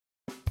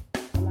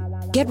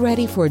Get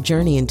ready for a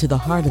journey into the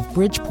heart of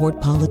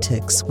Bridgeport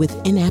politics with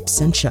In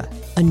Absentia,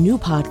 a new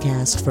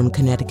podcast from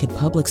Connecticut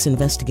Public's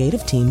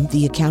investigative team,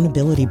 The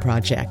Accountability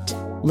Project.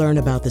 Learn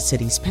about the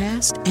city's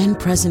past and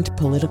present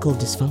political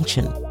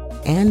dysfunction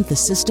and the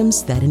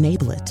systems that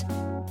enable it.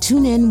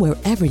 Tune in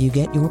wherever you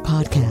get your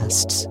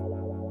podcasts.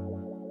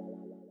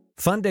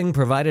 Funding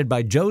provided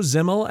by Joe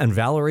Zimmel and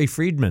Valerie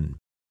Friedman.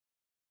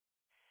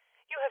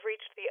 You have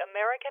reached the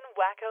American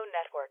Wacko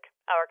Network.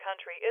 Our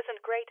country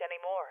isn't great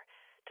anymore.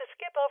 To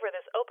skip over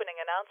this opening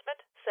announcement,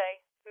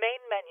 say,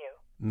 Main Menu.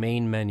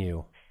 Main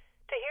menu.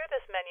 To hear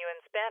this menu in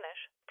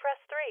Spanish,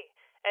 press 3,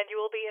 and you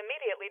will be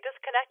immediately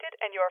disconnected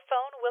and your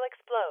phone will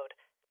explode.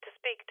 To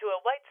speak to a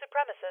white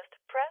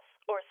supremacist, press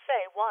or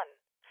say 1.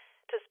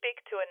 To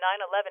speak to a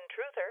 9/11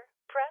 truther,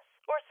 press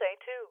or say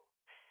 2.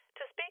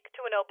 To speak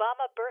to an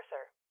Obama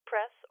birther,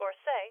 press or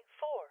say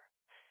 4.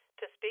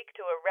 To speak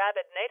to a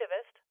rabid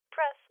nativist,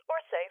 press or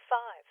say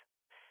 5.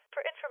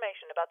 For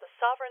information about the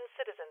Sovereign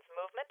Citizens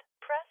Movement,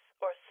 press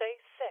or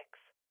say 6.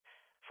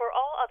 For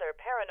all other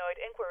paranoid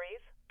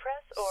inquiries,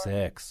 press or...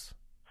 6.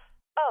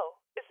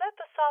 Oh, is that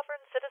the Sovereign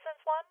Citizens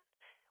one?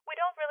 We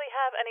don't really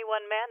have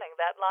anyone manning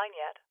that line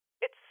yet.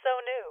 It's so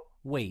new.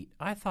 Wait,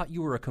 I thought you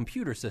were a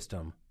computer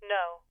system.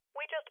 No,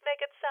 we just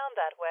make it sound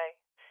that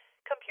way.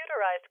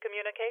 Computerized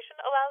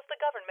communication allows the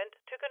government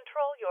to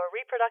control your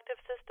reproductive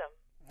system.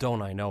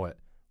 Don't I know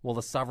it? Well,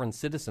 the sovereign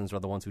citizens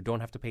are the ones who don't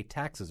have to pay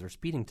taxes or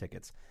speeding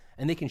tickets,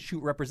 and they can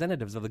shoot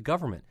representatives of the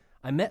government.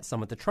 I met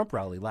some at the Trump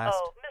rally last...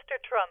 Oh, Mr.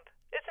 Trump,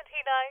 isn't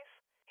he nice?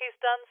 He's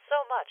done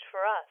so much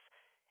for us.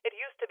 It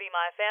used to be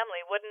my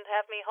family wouldn't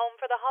have me home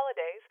for the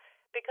holidays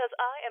because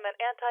I am an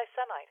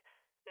anti-Semite.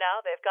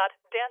 Now they've got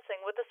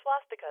Dancing with the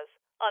Swastikas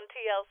on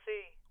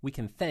TLC. We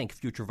can thank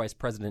future Vice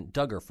President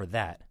Duggar for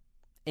that.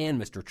 And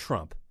Mr.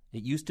 Trump.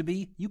 It used to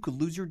be you could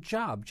lose your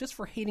job just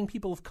for hating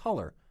people of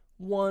color.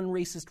 One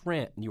racist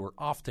rant and you were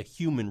off to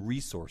human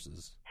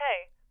resources.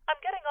 Hey,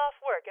 I'm getting off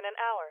work in an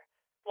hour.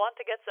 Want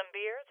to get some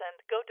beers and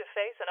go to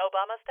face an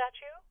Obama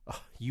statue?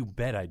 Oh, you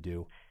bet I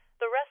do.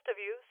 The rest of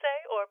you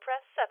say or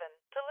press 7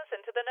 to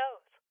listen to the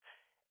nose.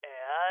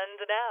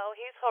 And now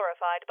he's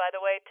horrified by the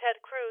way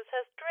Ted Cruz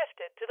has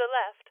drifted to the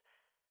left.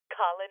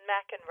 Colin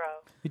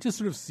McEnroe. It just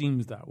sort of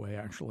seems that way,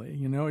 actually.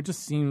 You know, it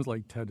just seems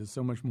like Ted is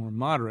so much more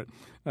moderate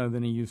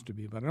than he used to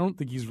be. But I don't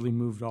think he's really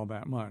moved all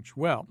that much.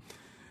 Well,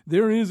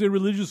 there is a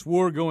religious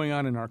war going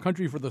on in our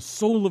country for the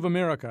soul of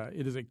America.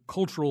 It is a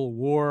cultural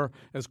war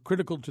as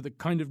critical to the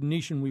kind of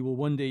nation we will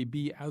one day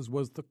be as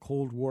was the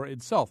Cold War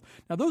itself.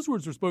 Now, those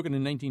words were spoken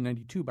in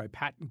 1992 by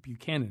Pat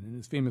Buchanan in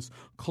his famous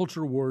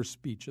Culture Wars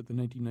speech at the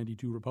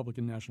 1992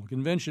 Republican National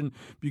Convention.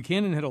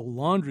 Buchanan had a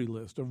laundry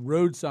list of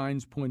road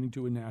signs pointing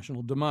to a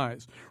national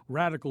demise: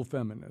 radical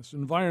feminists,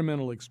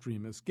 environmental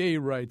extremists, gay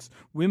rights,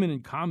 women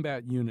in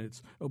combat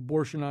units,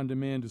 abortion on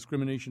demand,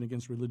 discrimination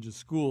against religious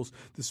schools.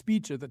 The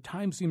speech at the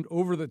time seemed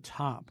over the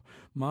top.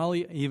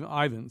 Molly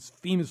Ivins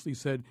famously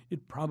said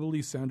it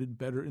probably sounded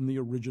better in the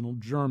original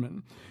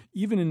German.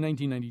 Even in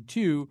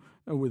 1992,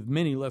 with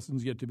many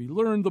lessons yet to be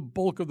learned, the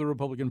bulk of the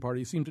Republican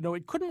Party seemed to know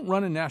it couldn't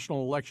run a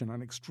national election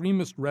on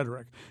extremist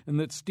rhetoric, and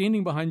that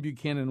standing behind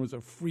Buchanan was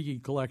a freaky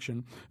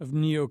collection of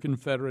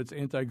neo-Confederates,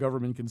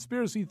 anti-government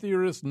conspiracy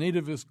theorists,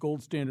 nativist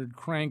gold standard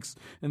cranks,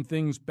 and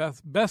things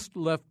best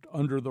left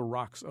under the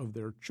rocks of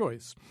their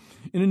choice.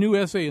 In a new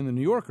essay in The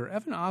New Yorker,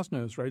 Evan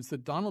Osnos writes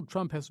that Donald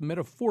Trump has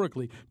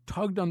metaphorically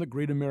tugged on the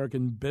great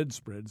American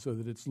bedspread so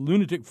that its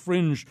lunatic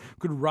fringe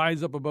could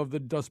rise up above the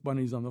dust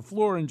bunnies on the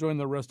floor and join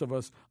the rest of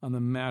us on the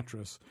mattress.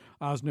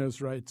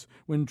 Osnos writes,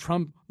 when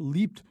Trump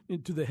leaped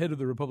into the head of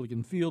the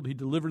Republican field, he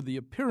delivered the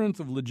appearance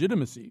of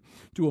legitimacy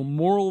to a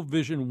moral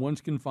vision once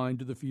confined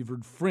to the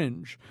fevered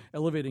fringe,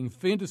 elevating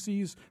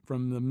fantasies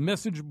from the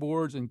message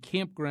boards and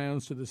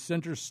campgrounds to the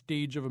center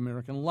stage of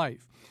American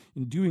life.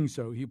 In doing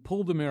so, he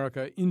pulled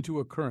America into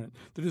a current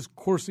that is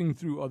coursing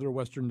through other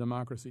Western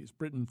democracies,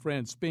 Britain,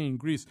 France, Spain,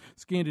 Greece,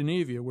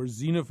 Scandinavia, where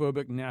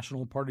xenophobic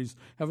national parties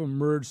have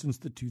emerged since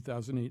the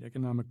 2008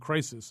 economic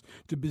crisis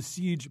to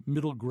besiege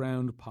middle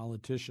ground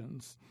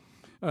politicians.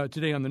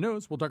 Today on The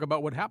Nose, we'll talk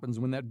about what happens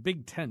when that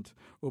big tent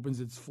opens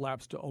its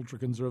flaps to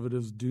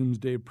ultra-conservatives,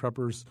 doomsday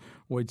preppers,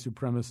 white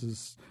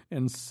supremacists,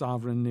 and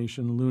sovereign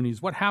nation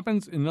loonies. What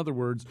happens, in other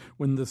words,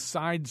 when the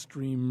side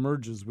stream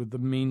merges with the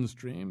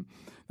mainstream?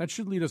 That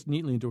should lead us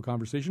neatly into a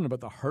conversation about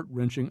the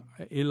heart-wrenching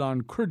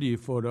Aylan Kurdi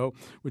photo,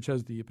 which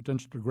has the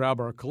potential to grab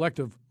our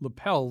collective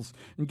lapels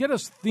and get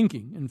us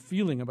thinking and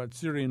feeling about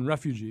Syrian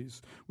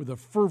refugees with a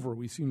fervor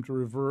we seem to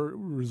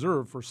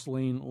reserve for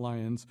slain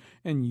lions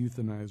and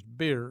euthanized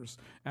bears.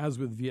 As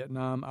with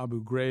Vietnam,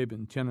 Abu Ghraib,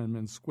 and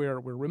Tiananmen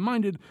Square, we're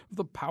reminded of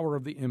the power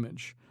of the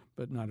image.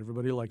 but not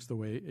everybody likes the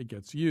way it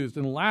gets used.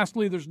 And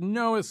lastly, there's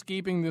no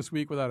escaping this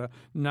week without a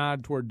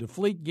nod toward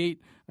Deflategate.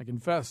 I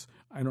confess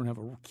I don't have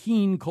a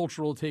keen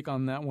cultural take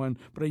on that one,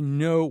 but I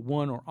know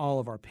one or all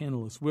of our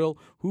panelists will.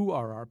 Who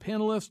are our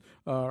panelists?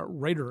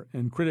 Writer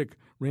and critic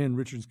Rand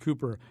Richards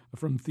Cooper,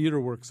 from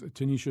TheaterWorks,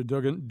 Tanisha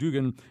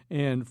Dugan,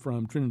 and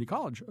from Trinity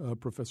College,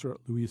 Professor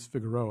Luis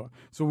Figueroa.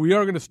 So we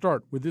are going to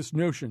start with this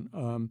notion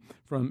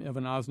from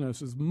Evan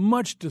Osnos'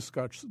 much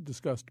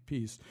discussed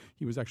piece.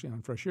 He was actually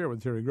on Fresh Air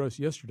with Terry Gross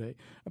yesterday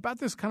about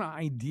this kind of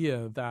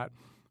idea that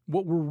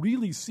what we're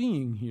really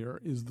seeing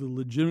here is the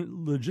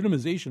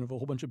legitimization of a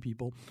whole bunch of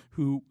people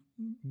who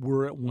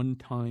were at one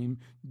time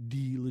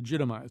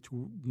delegitimized,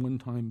 who one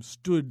time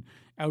stood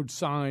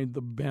outside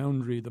the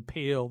boundary, the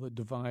pale that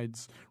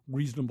divides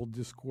reasonable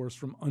discourse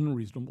from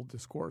unreasonable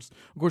discourse.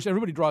 Of course,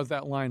 everybody draws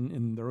that line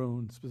in their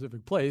own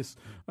specific place,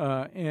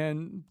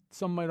 and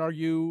some might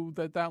argue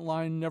that that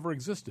line never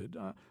existed.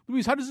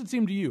 Luis, how does it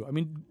seem to you? I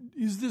mean,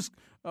 is this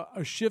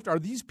a shift? Are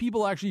these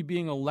people actually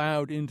being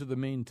allowed into the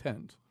main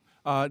tent?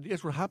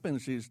 Yes, what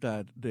happens is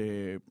that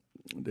the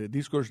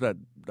discourse that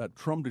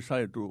Trump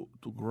decided to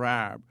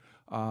grab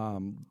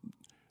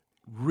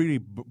really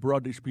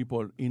brought these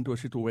people into a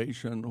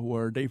situation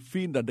where they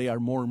feel that they are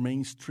more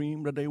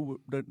mainstream than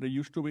they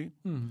used to be.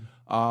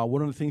 Mm-hmm.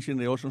 One of the things in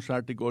the Osnos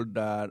article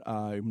that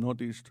I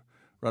noticed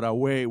right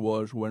away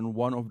was when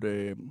one of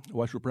the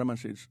white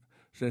supremacists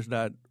says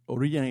that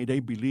originally they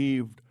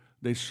believed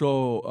they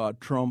saw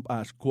Trump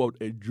as, quote,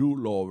 a Jew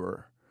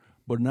lover,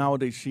 but now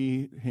they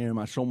see him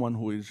as someone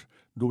who is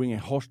doing a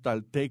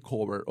hostile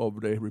takeover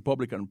of the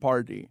Republican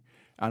Party.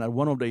 And at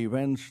one of the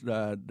events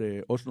that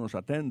the Osnos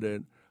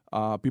attended,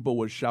 people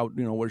were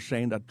were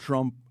saying that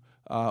Trump,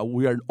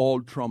 we are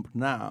all Trump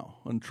now,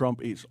 and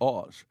Trump is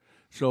us.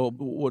 So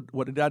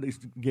what that is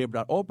gave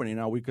that opening.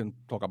 Now we can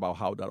talk about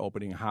how that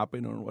opening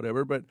happened or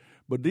whatever, but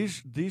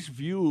these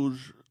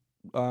views,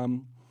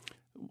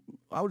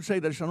 I would say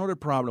there's another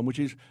problem, which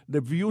is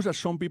the views that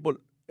some people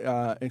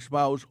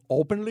espouse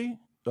openly,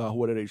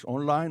 whether it's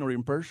online or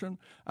in person,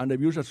 and the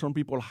views that some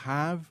people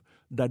have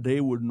that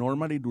they would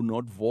normally do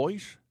not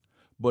voice,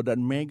 but that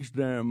makes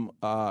them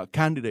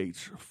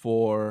candidates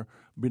for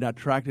being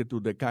attracted to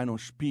the kind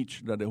of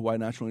speech that the white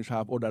nationalists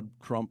have or that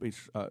Trump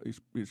is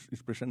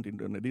presenting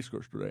in the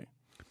discourse today.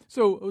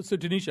 So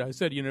Tanisha, I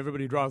said,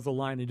 everybody draws the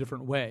line a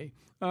different way.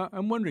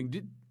 I'm wondering,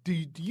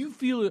 do you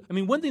feel? I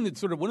mean, one thing that's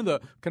sort of one of the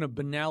kind of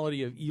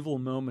banality of evil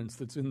moments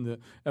that's in the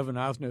Evan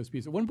Osnos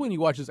piece. At one point, he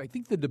watches, I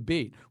think, the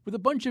debate with a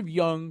bunch of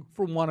young,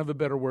 for want of a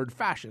better word,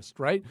 fascists.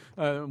 Right?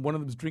 One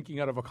of them's drinking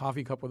out of a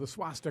coffee cup with a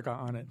swastika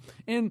on it,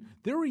 and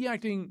they're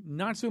reacting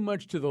not so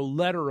much to the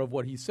letter of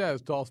what he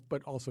says,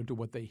 but also to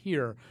what they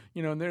hear.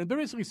 And they're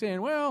basically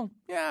saying, well,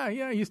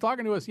 yeah, he's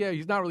talking to us. Yeah,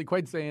 he's not really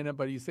quite saying it,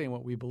 but he's saying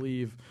what we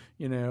believe.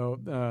 We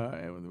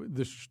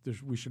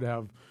should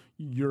have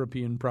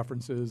European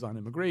preferences on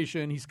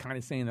immigration. He's kind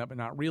of saying that, but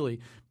not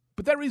really.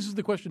 But that raises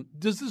the question,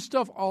 does this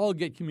stuff all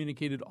get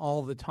communicated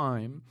all the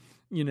time,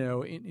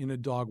 in a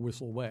dog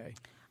whistle way?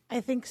 I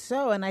think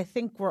so, and I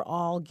think we're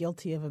all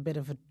guilty of a bit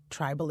of a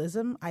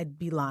tribalism. I'd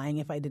be lying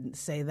if I didn't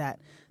say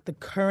that the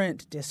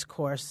current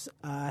discourse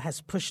has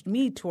pushed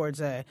me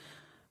towards a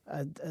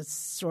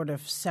sort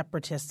of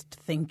separatist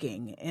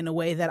thinking in a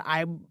way that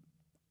I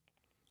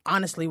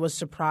honestly was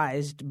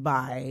surprised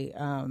by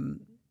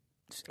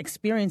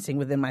experiencing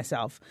within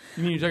myself.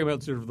 You mean you're talking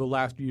about sort of the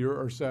last year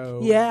or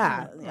so?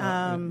 Yeah.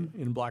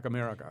 In Black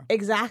America.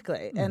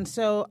 Exactly. And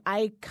so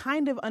I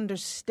kind of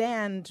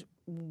understand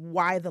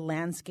why the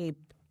landscape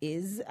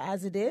is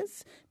as it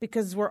is,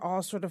 because we're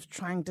all sort of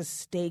trying to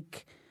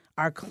stake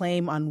our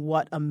claim on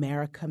what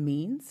America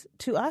means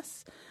to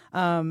us.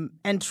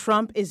 And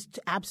Trump is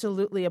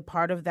absolutely a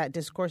part of that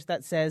discourse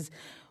that says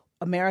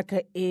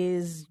America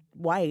is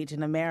white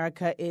and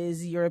America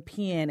is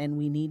European, and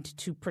we need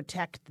to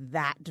protect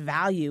that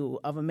value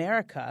of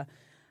America.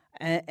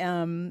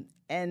 And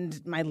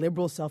my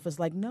liberal self is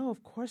like, no,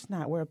 of course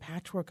not. We're a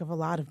patchwork of a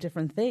lot of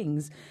different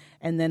things.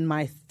 And then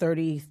my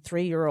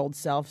 33-year-old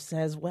self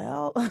says,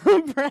 well,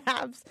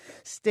 perhaps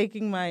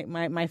staking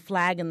my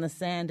flag in the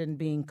sand and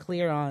being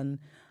clear on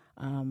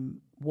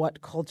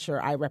what culture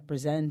I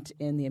represent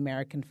in the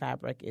American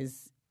fabric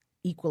is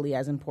equally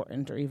as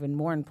important or even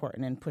more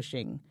important in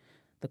pushing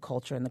the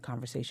culture and the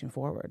conversation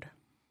forward.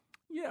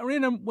 Yeah,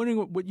 Rand, I'm wondering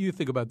what you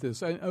think about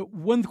this.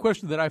 One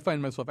question that I find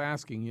myself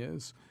asking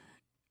is,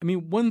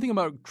 one thing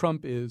about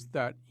Trump is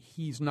that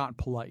he's not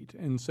polite.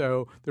 And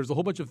so there's a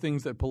whole bunch of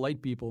things that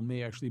polite people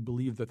may actually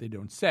believe that they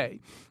don't say.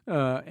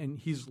 And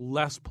he's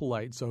less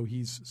polite, so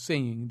he's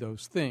saying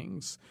those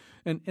things.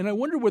 And I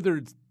wonder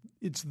whether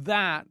it's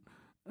that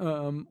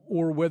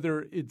or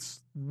whether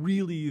it's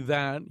really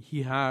that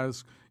he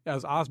has,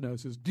 as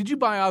Osnos is. Did you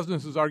buy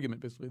Osnos'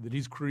 argument, basically, that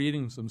he's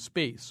creating some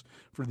space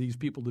for these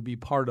people to be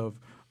part of,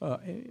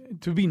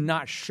 to be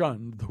not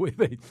shunned the way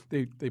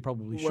they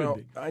probably should be? Well,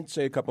 I'd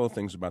say a couple of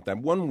things about that.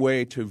 One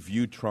way to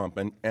view Trump,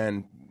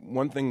 and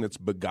one thing that's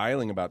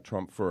beguiling about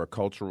Trump for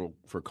cultural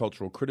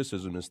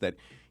criticism is that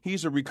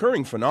he's a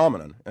recurring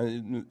phenomenon.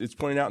 And it's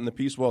pointed out in the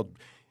piece, well,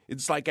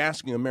 It's like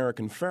asking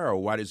American Pharaoh,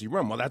 why does he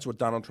run? Well, that's what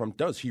Donald Trump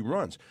does. He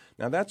runs.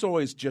 Now, that's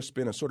always just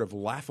been a sort of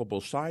laughable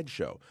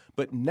sideshow.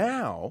 But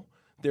now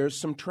there's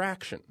some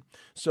traction.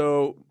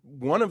 So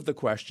one of the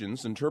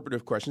questions,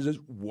 interpretive questions, is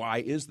why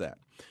is that?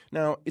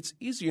 Now, it's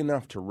easy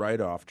enough to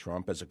write off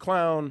Trump as a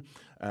clown,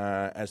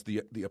 as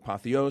the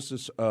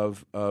apotheosis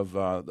of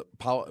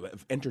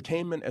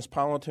entertainment as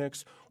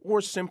politics,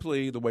 or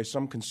simply the way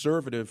some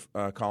conservative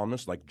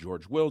columnists like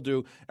George Will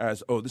do,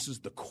 as, oh, this is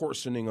the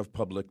coarsening of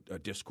public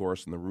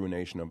discourse and the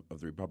ruination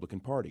of the Republican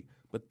Party.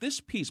 But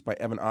this piece by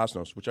Evan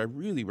Osnos, which I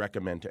really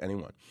recommend to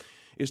anyone,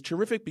 is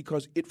terrific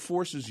because it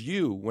forces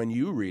you, when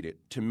you read it,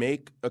 to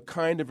make a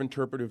kind of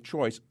interpretive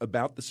choice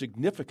about the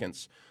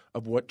significance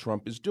of what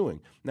Trump is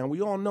doing. Now,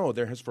 we all know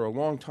there has for a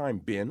long time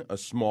been a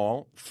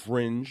small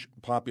fringe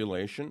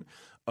population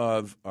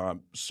of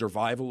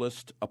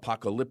survivalist,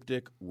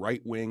 apocalyptic,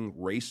 right-wing,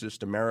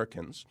 racist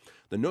Americans.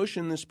 The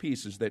notion in this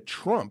piece is that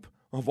Trump,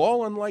 of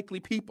all unlikely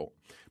people,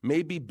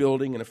 may be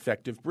building an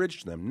effective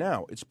bridge to them.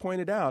 Now, it's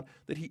pointed out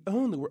that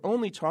we're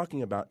only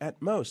talking about, at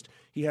most,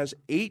 he has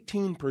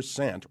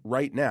 18%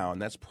 right now,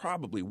 and that's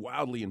probably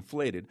wildly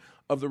inflated,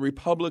 of the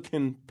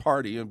Republican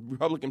Party, of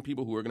Republican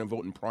people who are going to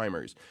vote in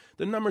primaries.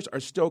 The numbers are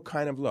still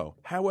kind of low.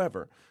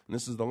 However, and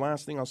this is the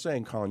last thing I'll say,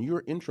 and Colin,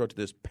 your intro to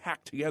this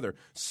packed together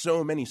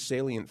so many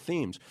salient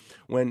themes.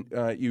 When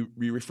you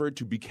referred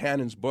to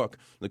Buchanan's book,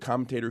 the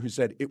commentator who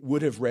said it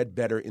would have read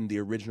better in the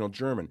original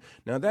German.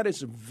 Now, that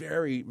is a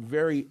very,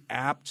 very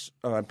apt,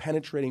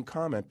 penetrating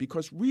comment,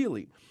 because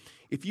really,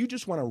 if you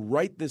just want to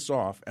write this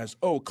off as,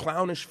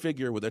 clownish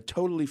figure with a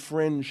totally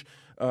fringe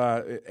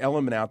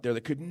element out there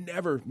that could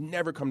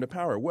never come to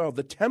power, well,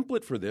 the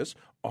template for this,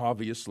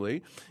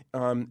 obviously,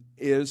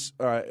 is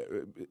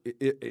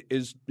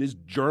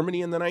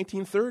Germany in the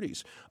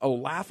 1930s, a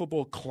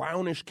laughable,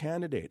 clownish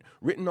candidate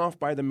written off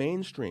by the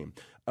mainstream,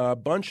 a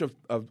bunch of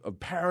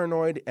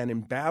paranoid and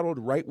embattled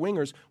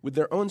right-wingers with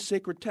their own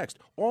sacred text.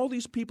 All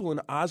these people in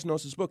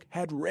Osnos' book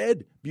had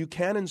read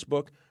Buchanan's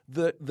book,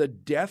 The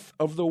Death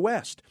of the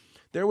West.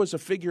 There was a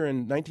figure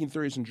in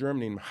 1930s in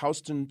Germany named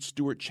Houston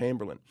Stewart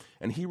Chamberlain,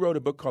 and he wrote a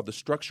book called The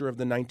Structure of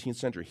the 19th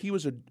Century. He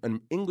was an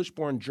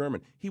English-born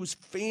German. He was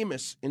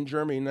famous in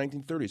Germany in the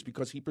 1930s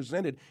because he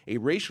presented a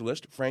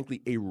racialist,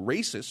 frankly, a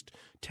racist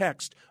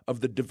text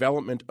of the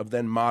development of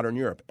then modern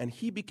Europe. And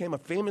he became a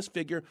famous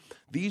figure.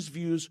 These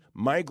views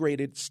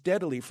migrated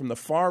steadily from the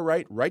far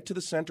right to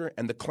the center,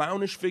 and the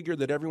clownish figure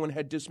that everyone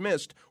had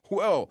dismissed,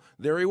 well,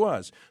 there he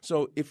was.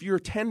 So if you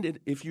tend,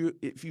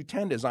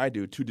 as I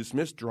do, to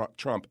dismiss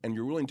Trump, and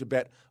you're willing to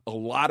bet a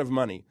lot of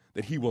money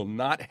that he will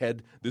not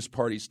head this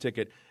party's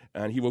ticket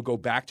and he will go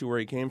back to where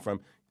he came from,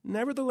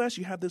 nevertheless,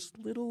 you have this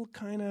little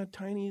kind of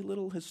tiny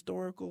little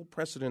historical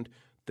precedent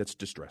that's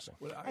distressing.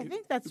 I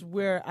think that's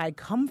where I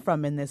come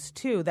from in this,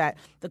 too, that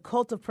the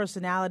cult of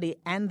personality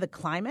and the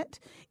climate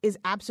is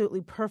absolutely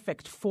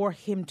perfect for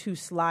him to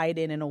slide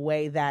in a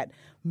way that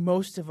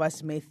most of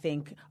us may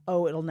think,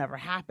 it'll never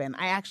happen.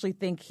 I actually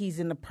think he's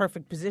in the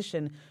perfect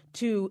position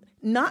to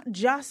not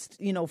just,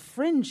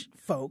 fringe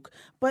folk,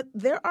 but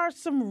there are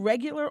some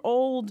regular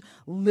old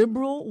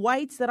liberal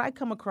whites that I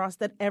come across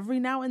that every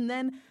now and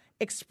then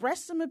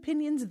express some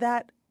opinions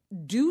that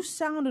do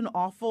sound an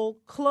awful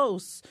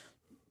close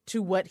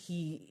to what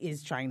he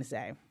is trying to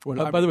say.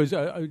 Well, by the way,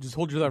 just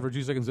hold your thought for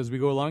 2 seconds as we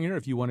go along here.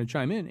 If you want to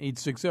chime in,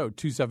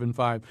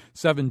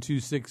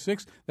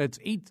 860-275-7266. That's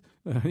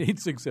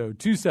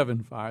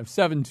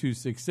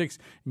 860-275-7266.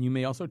 And you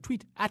may also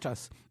tweet at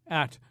us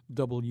at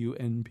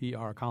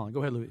WNPR. Colin, go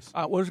ahead, Luis.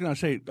 I was going to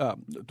say,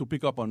 to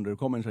pick up on the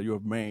comments that you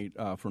have made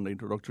from the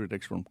introductory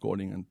text from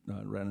Colin and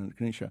Ryan and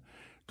Knisha,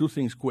 two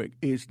things quick,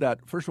 is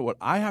that, first of all,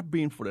 I have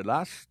been for the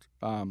last,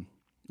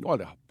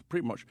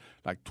 pretty much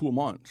like 2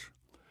 months,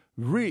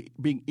 really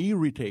being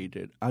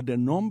irritated at the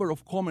number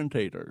of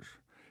commentators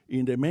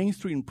in the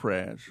mainstream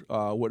press,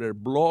 whether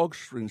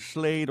blogs in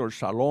Slate or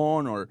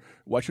Salon or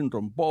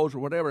Washington Post or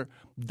whatever,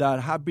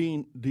 that have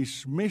been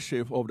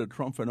dismissive of the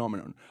Trump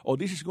phenomenon.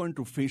 This is going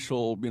to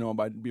fizzle,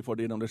 before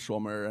the end of the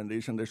summer, and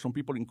there's some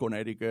people in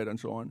Connecticut and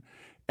so on.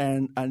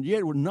 And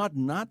yet we're not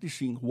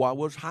noticing what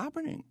was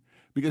happening,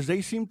 because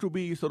they seem to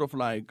be sort of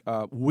like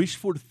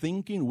wishful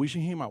thinking,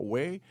 wishing him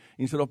away,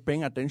 instead of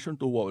paying attention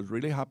to what was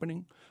really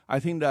happening. I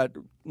think that,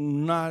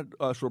 not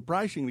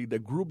surprisingly, the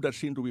group that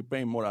seemed to be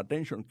paying more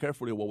attention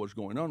carefully what was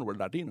going on were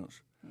Latinos,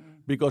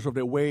 because of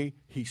the way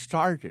he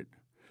started.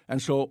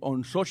 And so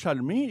on social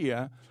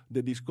media,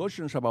 the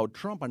discussions about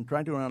Trump and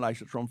trying to analyze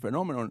the Trump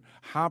phenomenon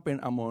happen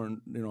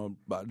among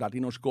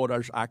Latino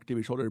scholars,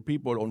 activists, other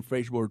people on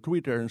Facebook,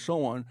 Twitter, and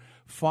so on,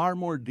 far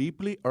more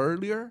deeply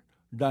earlier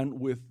than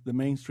with the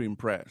mainstream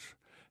press.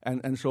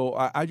 And so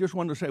I just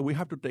want to say we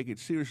have to take it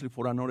seriously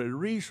for another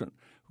reason.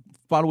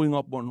 Following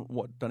up on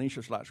what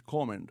Tanisha's last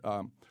comment,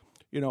 I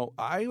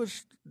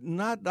was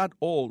not that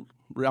old,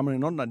 not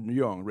that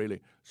young,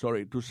 really,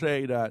 to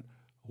say that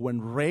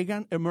when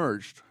Reagan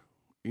emerged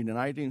in the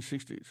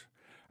 1960s,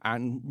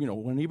 and,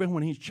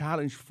 when he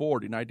challenged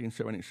Ford in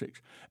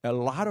 1976, a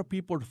lot of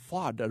people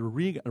thought that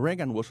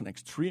Reagan was an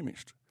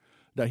extremist,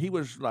 that he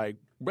was like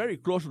very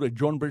close to the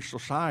John Birch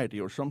Society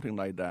or something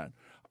like that.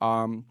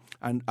 And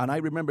I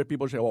remember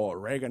people say, "Oh,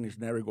 Reagan is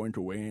never going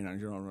to win,"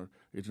 and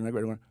it's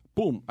never going.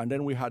 Boom, and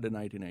then we had the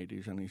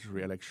 1980s and his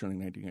re-election in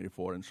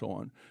 1984 and so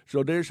on.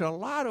 So there's a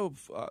lot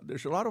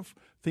of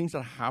things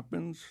that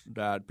happens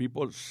that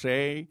people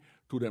say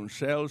to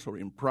themselves or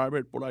in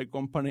private, polite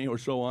company or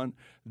so on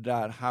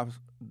that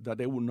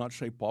they would not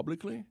say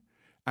publicly,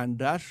 and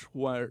that's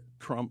where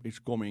Trump is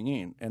coming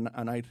in.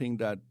 And I think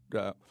that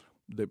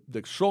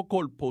the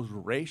so-called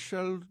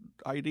post-racial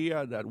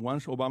idea that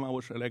once Obama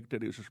was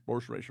elected is a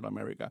post-racial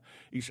America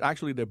is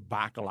actually the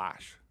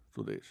backlash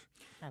to this.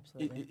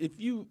 Absolutely. If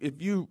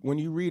you when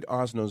you read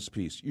Osno's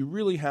piece, you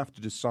really have to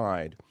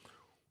decide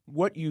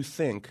what you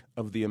think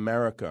of the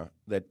America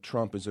that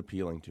Trump is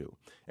appealing to.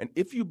 And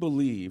if you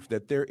believe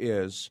that there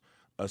is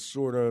a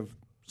sort of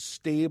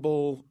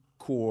stable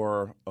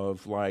core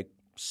of like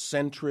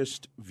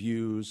centrist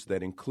views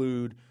that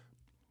include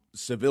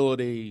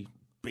civility,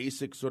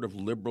 basic sort of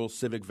liberal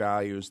civic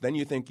values, then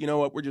you think, you know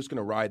what, we're just going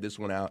to ride this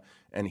one out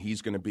and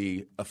he's going to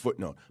be a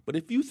footnote. But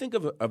if you think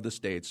of the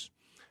states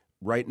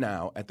right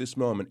now, at this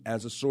moment,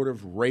 as a sort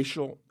of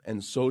racial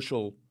and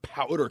social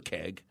powder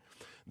keg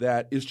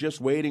that is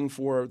just waiting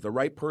for the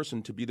right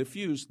person to be the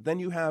fuse, then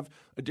you have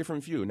a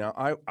different view. Now,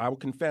 I will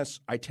confess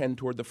I tend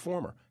toward the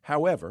former.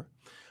 However,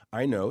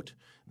 I note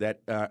that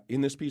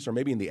in this piece, or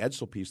maybe in the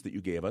Edsel piece that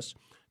you gave us,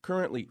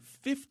 currently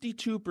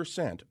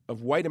 52%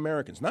 of white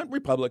Americans, not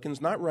Republicans,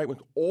 not right-wing,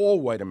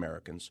 all white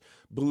Americans,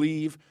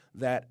 believe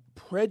that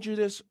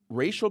prejudice,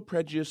 racial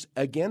prejudice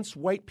against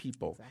white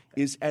people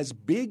is as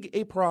big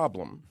a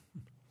problem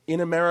in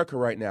America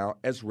right now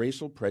as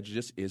racial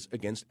prejudice is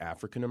against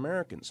African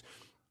Americans.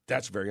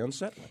 That's very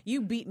unsettling.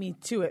 You beat me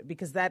to it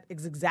because that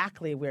is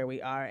exactly where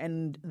we are.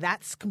 And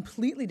that's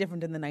completely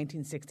different in the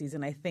 1960s.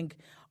 And I think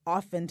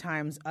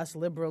oftentimes us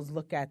liberals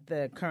look at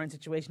the current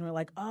situation. We're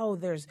like, oh,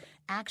 there's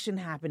action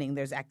happening.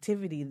 There's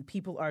activity.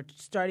 People are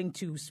starting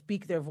to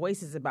speak their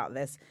voices about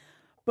this.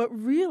 But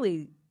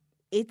really,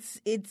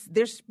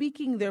 they're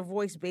speaking their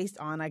voice based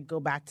on, I go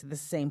back to the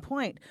same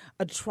point,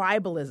 a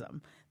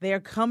tribalism. They are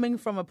coming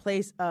from a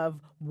place of,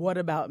 what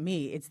about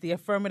me? It's the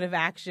affirmative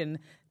action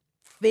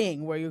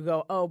thing where you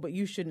go, oh, but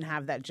you shouldn't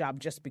have that job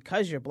just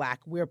because you're black.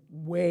 We're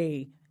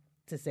way,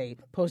 to say,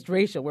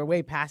 post-racial. We're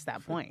way past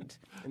that point.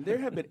 And there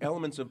have been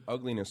elements of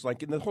ugliness,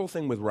 like in the whole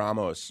thing with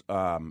Ramos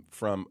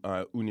from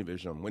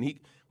Univision,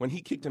 when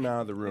he kicked him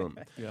out of the room.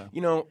 Yeah.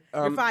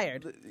 You're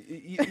fired.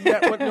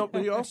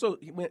 But you also,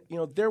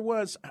 there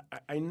was,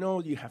 I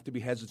know you have to be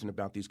hesitant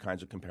about these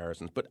kinds of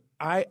comparisons, but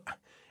I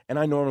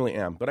normally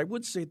am, but I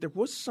would say there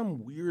was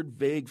some weird,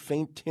 vague,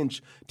 faint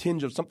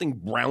tinge of something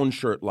brown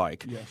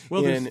shirt-like. Yes.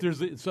 Well, there's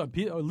a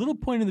little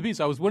point in the piece.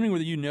 I was wondering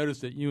whether you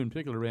noticed that, you in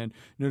particular, Rand,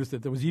 noticed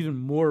that there was even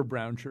more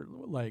brown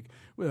shirt-like.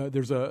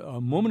 There's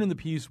a moment in the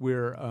piece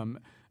where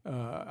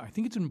I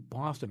think it's in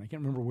Boston. I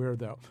can't remember where,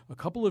 though. A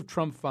couple of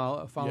Trump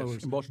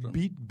followers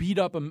beat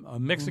up a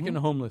Mexican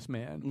homeless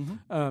man,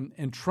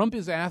 and Trump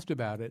is asked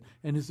about it,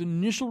 and his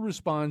initial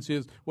response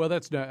is, "Well,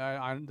 that's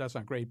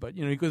not great," but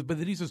he goes, but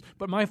then he says,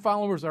 "But my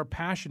followers are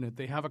passionate.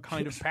 They have a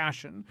kind of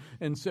passion,"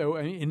 and so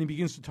and he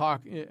begins to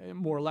talk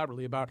more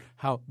elaborately about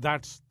how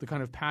that's the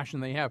kind of passion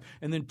they have.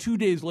 And then 2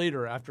 days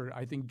later, after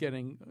I think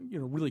getting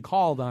really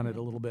called on it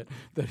a little bit,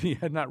 that he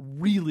had not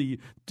really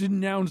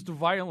denounced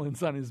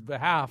violence on his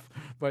behalf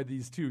by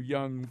these two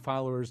young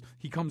followers,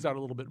 he comes out a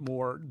little bit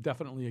more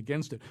definitely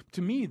against it.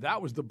 To me,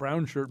 that was the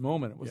brown shirt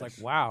moment. It was like,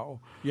 wow.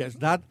 Yes,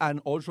 that,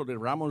 and also the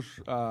Ramos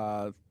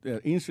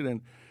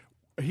incident,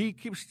 he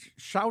keeps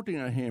shouting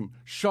at him,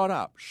 shut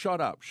up, shut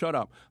up, shut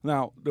up.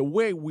 Now, the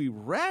way we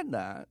read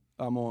that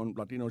among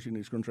Latinos in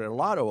this country, a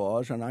lot of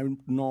us, and I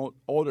know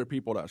other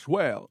people as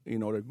well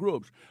in other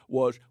groups,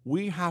 was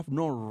we have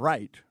no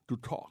right to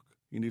talk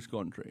in this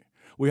country.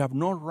 We have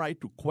no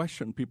right to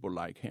question people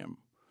like him.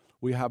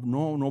 We have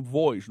no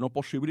voice, no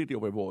possibility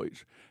of a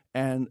voice.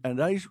 And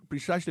that is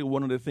precisely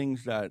one of the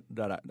things that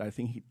I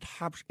think he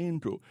taps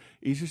into,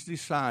 is his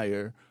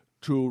desire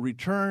to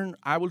return,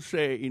 I would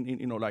say,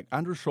 like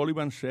Andrew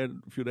Sullivan said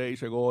a few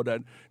days ago,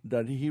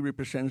 that he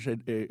represents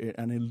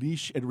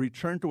a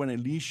return to an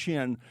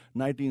Elysian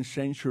 19th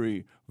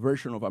century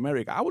version of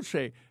America. I would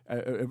say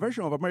a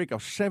version of America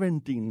of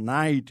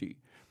 1790,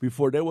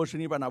 before there was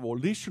even an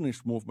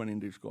abolitionist movement in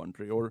this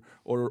country, or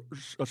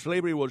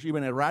slavery was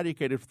even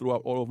eradicated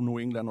throughout all of New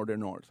England or the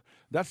North.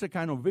 That's the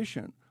kind of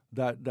vision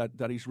that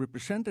is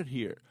represented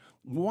here.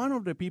 One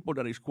of the people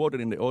that is quoted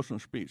in the Osno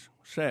speech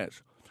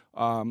says,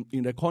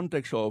 in the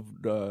context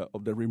of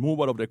the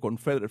removal of the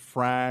Confederate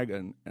flag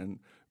and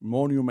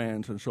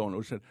monuments and so on,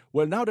 he said,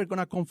 well, now they're going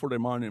to come for the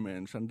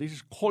monuments, and this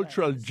is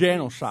cultural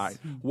genocide.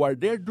 What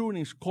they're doing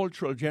is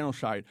cultural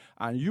genocide,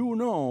 and you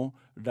know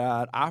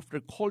that after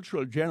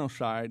cultural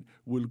genocide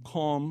will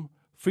come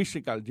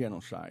physical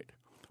genocide.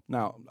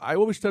 Now, I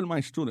always tell my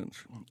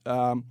students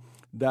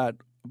that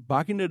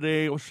back in the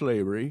day of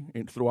slavery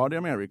throughout the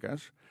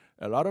Americas,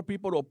 a lot of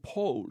people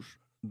opposed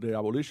the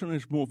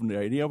abolitionist movement, the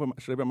idea of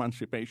slave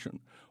emancipation,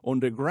 on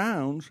the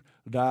grounds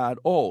that,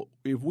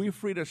 if we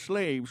free the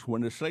slaves,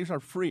 when the slaves are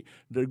free,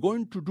 they're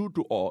going to do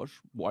to us,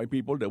 white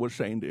people, they were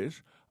saying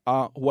this,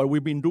 what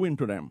we've been doing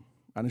to them.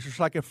 And it's just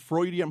like a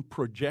Freudian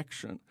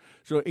projection.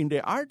 So in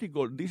the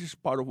article, this is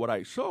part of what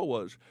I saw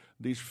was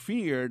this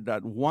fear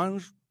that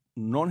once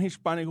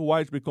non-Hispanic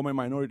whites become a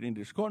minority in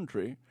this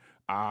country,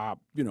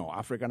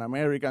 African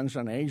Americans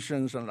and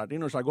Asians and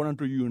Latinos are going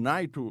to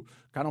unite to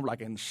kind of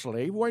like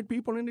enslave white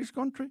people in this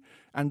country.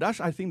 And that's,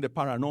 I think, the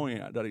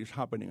paranoia that is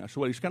happening as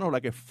well. It's kind of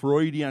like a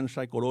Freudian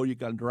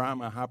psychological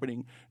drama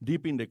happening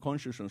deep in the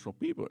consciousness of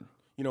people.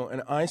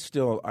 And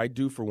I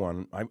do for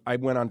one. I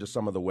went onto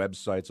some of the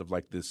websites of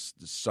like this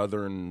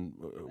Southern,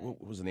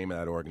 what was the name of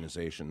that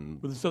organization?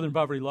 With the Southern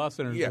Poverty Law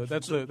Center. Yeah.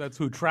 That's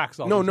who tracks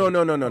all No. this.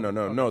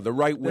 No. The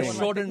right wing.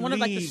 One of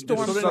like the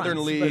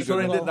Southern League.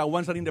 The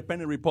ones that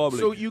independent republic.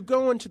 So you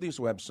go into these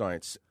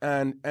websites,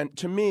 and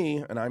to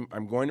me, and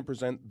I'm going to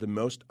present the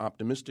most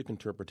optimistic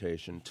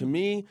interpretation. To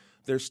me,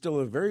 there's still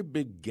a very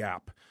big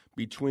gap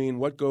between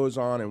what goes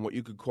on and what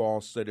you could call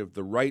sort of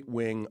the right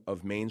wing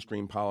of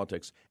mainstream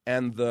politics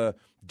and the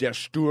Der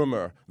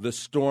Stürmer, the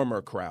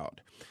stormer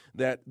crowd.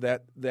 That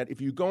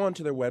if you go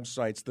onto their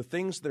websites, the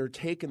things that are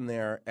taken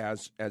there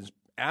as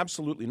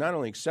absolutely not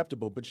only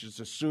acceptable but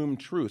just assumed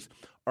truth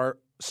are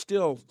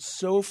still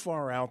so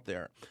far out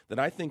there that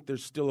I think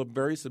there's still a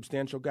very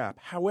substantial gap.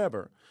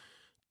 However,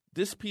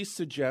 this piece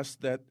suggests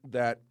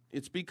that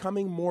it's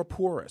becoming more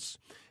porous.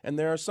 And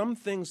there are some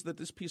things that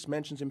this piece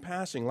mentions in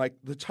passing, like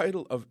the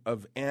title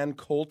of Ann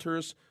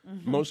Coulter's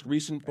most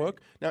recent book.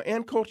 Now,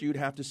 Ann Coulter, you'd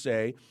have to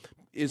say,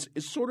 is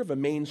sort of a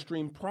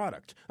mainstream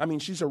product. I mean,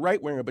 she's a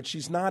right-winger, but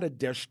she's not a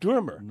Der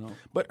Stürmer. No.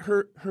 But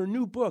her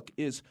new book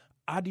is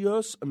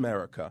Adios,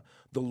 America,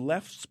 the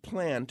left's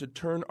plan to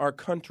turn our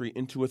country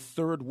into a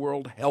third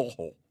world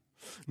hellhole.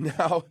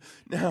 Now,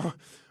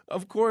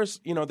 of course,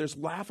 there's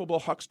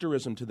laughable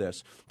hucksterism to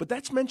this, but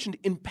that's mentioned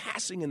in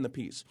passing in the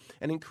piece.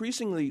 And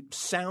increasingly,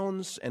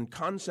 sounds and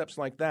concepts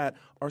like that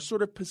are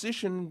sort of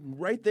positioned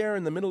right there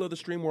in the middle of the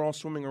stream we're all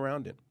swimming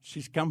around in.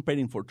 She's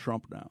campaigning for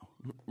Trump now.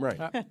 Right.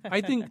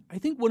 I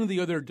think one of the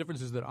other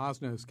differences that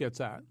Osnes gets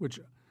at, which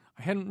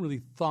I hadn't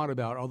really thought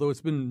about, although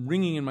it's been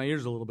ringing in my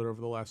ears a little bit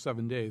over the last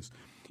 7 days,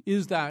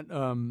 is that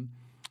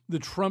the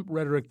Trump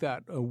rhetoric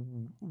that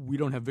we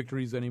don't have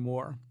victories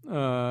anymore,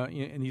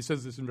 and he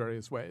says this in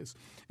various ways.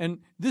 And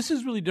this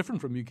is really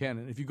different from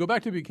Buchanan. If you go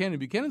back to Buchanan,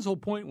 Buchanan's whole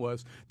point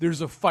was there's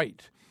a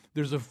fight.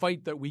 There's a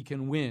fight that we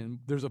can win.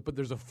 There's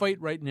a fight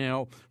right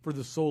now for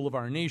the soul of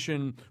our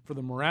nation, for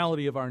the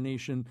morality of our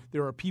nation.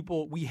 There are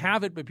people, we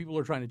have it, but people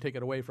are trying to take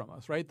it away from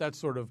us, right? That's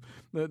sort of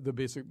the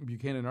basic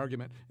Buchanan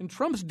argument. And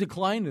Trump's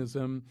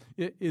declinism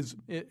is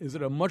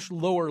at a much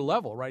lower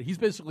level, right? He's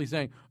basically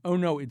saying, oh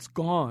no, it's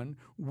gone.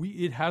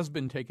 It has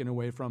been taken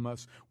away from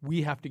us.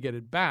 We have to get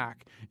it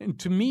back. And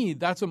to me,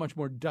 that's a much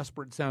more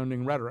desperate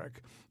sounding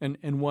rhetoric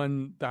and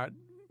one that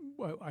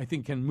I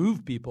think can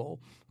move people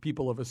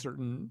of a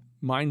certain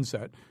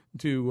mindset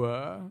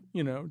to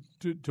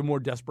more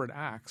desperate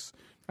acts.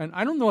 And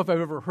I don't know if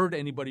I've ever heard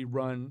anybody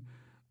run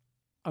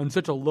on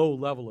such a low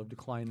level of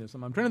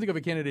declinism. I'm trying to think of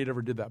a candidate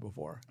ever did that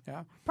before.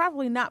 Yeah,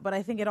 probably not, but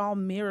I think it all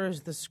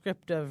mirrors the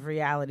script of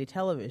reality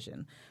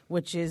television,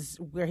 which is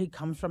where he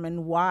comes from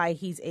and why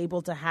he's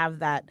able to have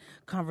that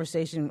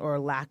conversation or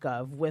lack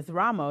of with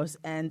Ramos.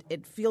 And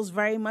it feels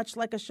very much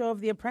like a show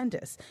of The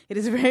Apprentice. It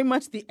is very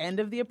much the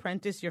end of The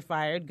Apprentice. You're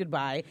fired,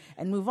 goodbye,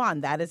 and move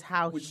on. That is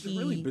how Which is a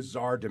really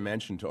bizarre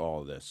dimension to all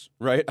of this,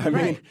 right? I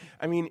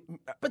mean,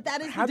 but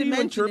that is how the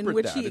dimension in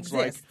which he exists.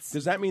 Like,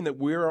 does that mean that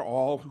we're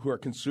all who are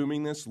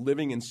consuming this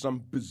living in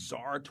some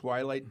bizarre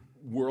twilight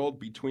world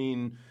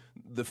between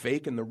the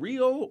fake and the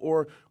real,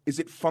 or is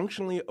it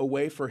functionally a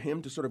way for him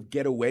to sort of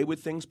get away with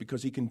things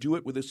because he can do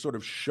it with this sort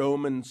of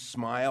showman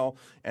smile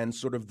and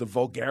sort of the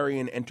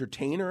vulgarian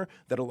entertainer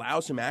that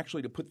allows him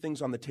actually to put things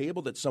on the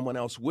table that someone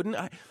else wouldn't?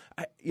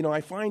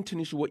 I find,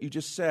 Tanisha, what you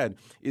just said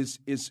is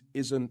a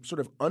sort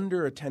of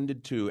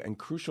underattended to and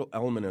crucial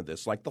element of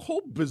this, like the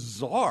whole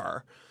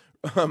bizarre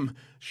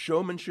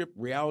showmanship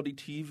reality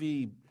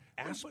TV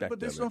aspect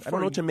of it. I don't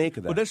know what to make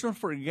of that. But let's not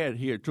forget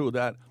here too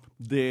that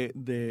the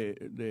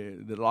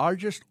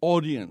largest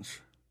audience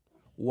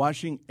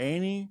watching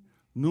any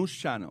news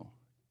channel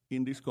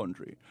in this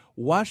country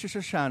watches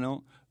a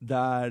channel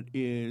that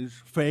is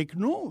fake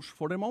news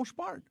for the most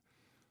part.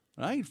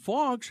 Right?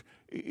 Fox.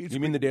 You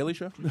mean The Daily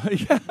Show?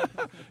 Yeah.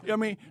 I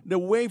mean, the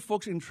way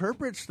Fox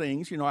interprets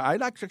things, I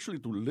like actually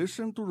to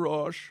listen to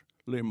Rush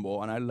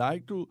Limbaugh, and I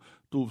like to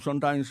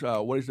sometimes,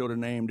 what is the other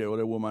name, the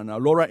other woman,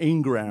 Laura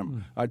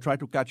Ingraham. I try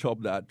to catch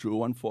up that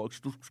too on Fox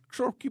to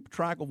sort of keep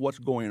track of what's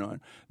going on.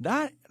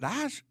 That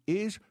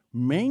is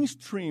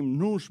mainstream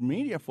news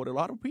media for a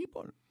lot of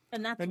people.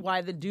 And that's why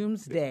the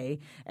doomsday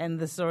and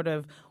the sort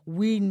of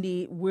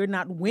we're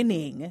not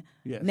winning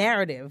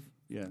narrative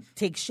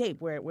take shape,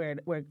 where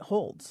it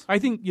holds. I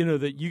think,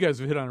 that you guys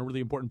have hit on a really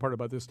important part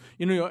about this.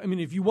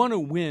 If you want to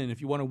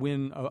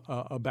win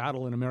a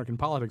battle in American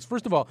politics,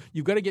 first of all,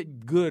 you've got to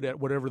get good at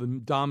whatever the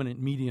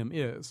dominant medium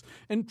is.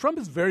 And Trump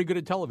is very good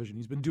at television.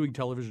 He's been doing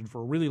television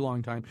for a really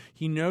long time.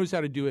 He knows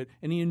how to do it,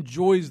 and he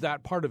enjoys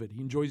that part of it. He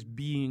enjoys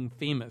being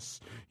famous.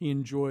 He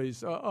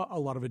enjoys a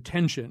lot of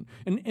attention.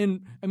 And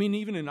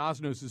even in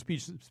Osnos'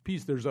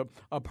 piece, there's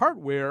a part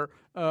where,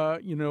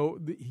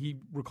 he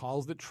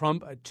recalls that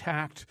Trump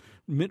attacked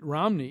Mitt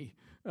Romney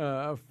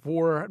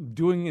for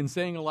doing and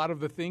saying a lot of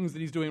the things that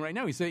he's doing right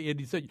now. He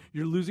said,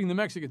 you're losing the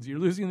Mexicans, you're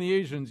losing the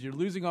Asians, you're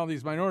losing all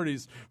these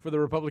minorities for the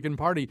Republican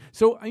Party.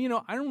 So, I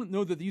don't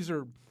know that these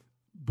are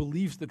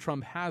beliefs that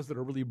Trump has that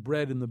are really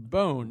bred in the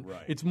bone.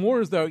 Right. It's more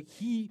as though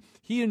he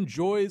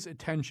enjoys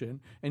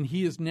attention, and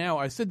he is now,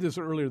 I said this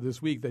earlier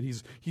this week, that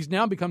he's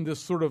now become this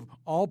sort of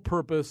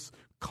all-purpose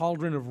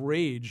cauldron of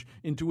rage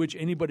into which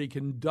anybody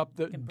can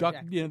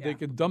they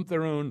can dump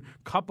their own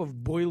cup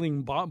of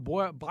boiling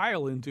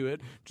bile into it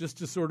just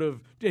to sort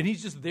of, and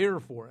he's just there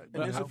for it.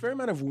 And there's a fair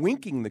amount of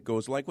winking that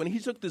goes, like when he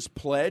took this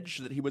pledge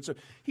that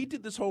he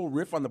did this whole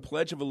riff on the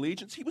Pledge of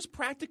Allegiance, he was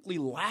practically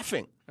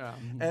laughing.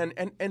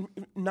 And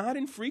not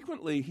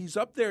infrequently, he's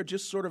up there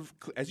just sort of,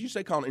 as you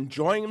say, Colin,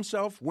 enjoying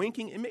himself,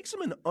 winking. It makes him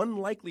an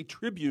unlikely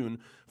tribune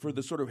for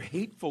the sort of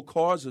hateful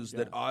causes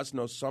that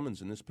Osnos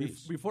summons in this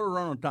piece. Before we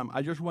run out of time,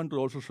 I just want to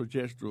also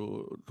suggest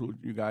to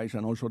you guys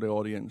and also the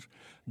audience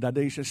that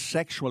there is a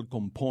sexual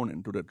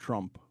component to the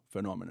Trump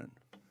phenomenon.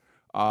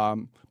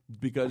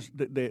 Because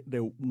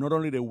not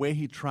only the way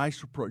he tries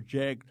to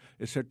project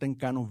a certain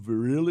kind of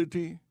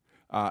virility,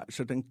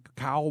 certain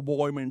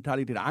cowboy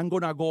mentality, that I'm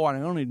going to go and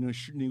I'm going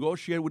to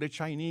negotiate with the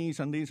Chinese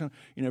and this, and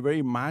in a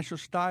very macho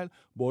style,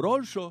 but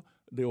also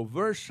the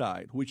overt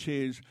side, which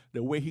is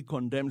the way he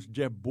condemns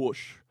Jeb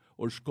Bush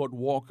or Scott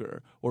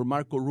Walker or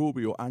Marco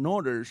Rubio and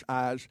others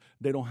as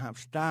they don't have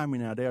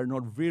stamina, they are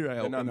not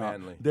virile enough,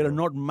 manly. They are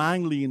not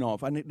manly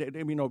enough. And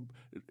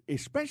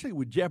especially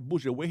with Jeb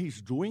Bush, the way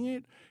he's doing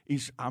it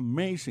is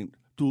amazing.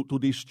 To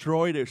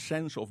destroy their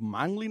sense of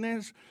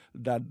manliness,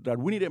 that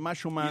we need a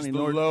macho man. He's the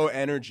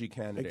low-energy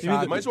candidate.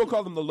 Exactly. Might as well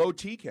call them the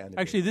low-T candidate.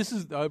 Actually, this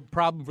is a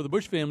problem for the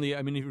Bush family.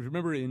 I mean, if you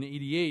remember in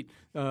 88,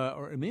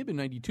 or it may have been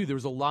 92, there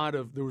was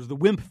the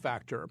wimp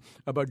factor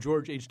about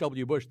George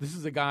H.W. Bush. This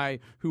is a guy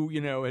who,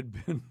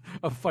 had been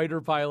a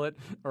fighter pilot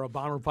or a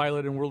bomber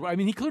pilot in World War. I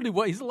mean, he clearly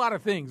was. He's a lot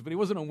of things, but he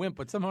wasn't a wimp,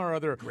 but somehow or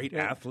other. Great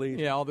athlete.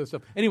 Yeah, all this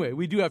stuff. Anyway,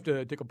 we do have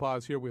to take a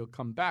pause here. We'll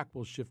come back.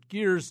 We'll shift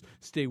gears.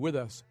 Stay with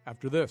us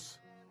after this.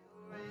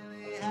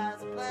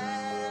 Has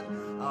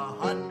planned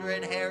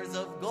 100 hairs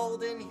of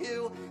golden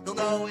hue. He'll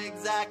know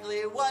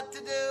exactly what to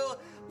do.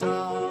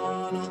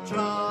 Donald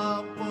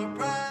Trump for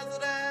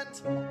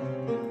president.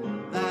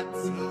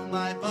 That's who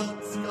my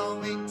vote's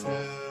going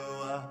to.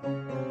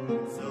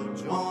 So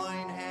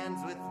join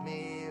hands with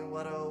me.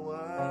 What a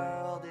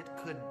world it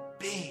could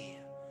be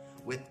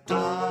with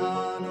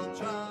Donald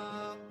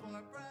Trump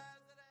for president.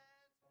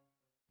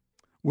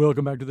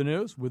 Welcome back to the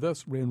news. With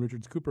us, Rand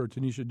Richards Cooper,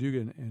 Tanisha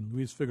Dugan, and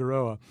Luis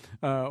Figueroa.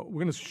 We're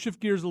going to shift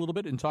gears a little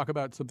bit and talk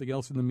about something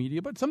else in the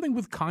media, but something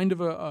with kind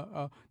of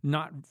a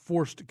not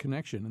forced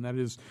connection, and that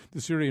is the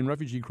Syrian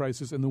refugee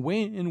crisis and the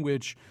way in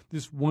which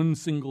this one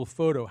single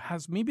photo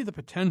has maybe the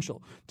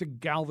potential to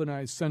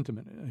galvanize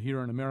sentiment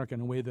here in America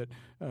in a way that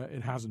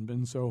it hasn't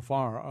been so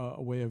far,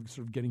 a way of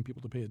sort of getting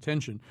people to pay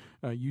attention.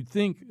 You'd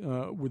think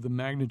with the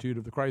magnitude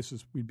of the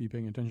crisis we'd be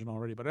paying attention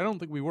already, but I don't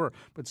think we were.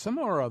 But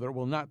somehow or other,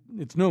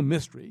 it's no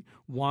mystery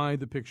why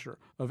the picture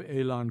of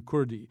Aylan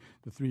Kurdi,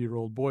 the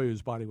 3-year-old boy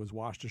whose body was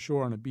washed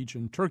ashore on a beach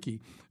in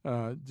Turkey,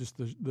 just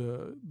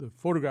the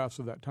photographs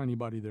of that tiny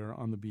body there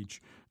on the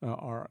beach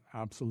are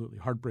absolutely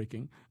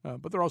heartbreaking.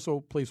 But they're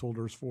also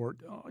placeholders for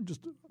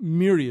just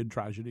myriad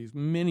tragedies,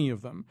 many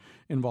of them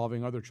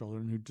involving other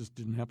children who just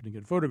didn't happen to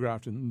get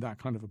photographed in that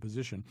kind of a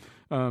position.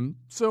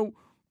 So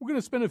we're going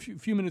to spend a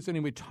few minutes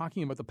anyway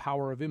talking about the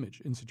power of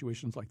image in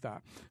situations like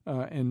that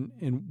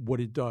and what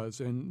it does.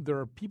 And there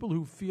are people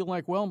who feel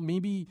like, well,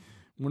 maybe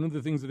one of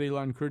the things that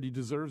Aylan Kurdi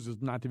deserves is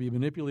not to be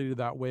manipulated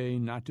that way,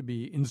 not to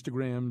be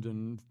Instagrammed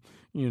and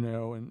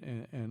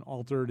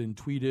altered and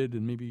tweeted,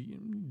 and maybe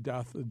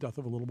the death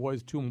of a little boy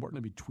is too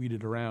important to be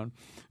tweeted around.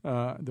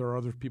 There are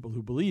other people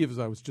who believe, as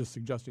I was just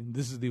suggesting,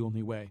 this is the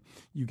only way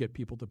you get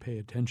people to pay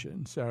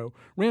attention. So,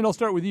 Rand, I'll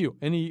start with you.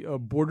 Any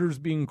borders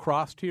being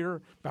crossed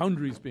here,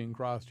 boundaries being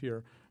crossed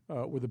here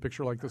with a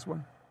picture like this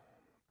one?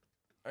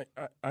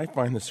 I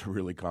find this a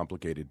really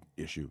complicated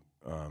issue,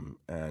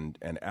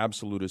 and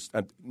absolutist.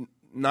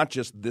 Not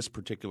just this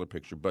particular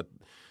picture, but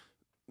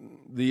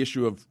the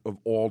issue of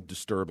all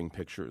disturbing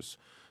pictures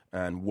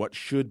and what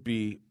should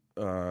be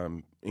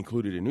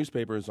included in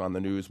newspapers, on the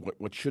news,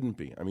 what shouldn't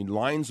be. I mean,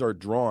 lines are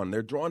drawn.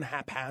 They're drawn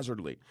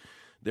haphazardly.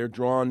 They're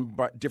drawn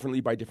differently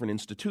by different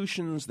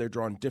institutions. They're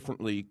drawn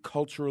differently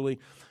culturally.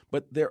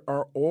 But there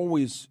are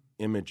always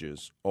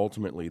images,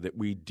 ultimately, that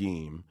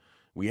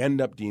we end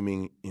up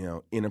deeming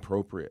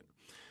inappropriate.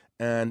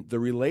 And the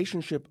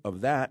relationship of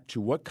that to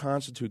what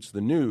constitutes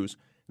the news,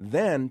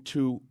 then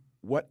to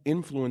what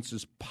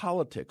influences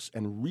politics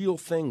and real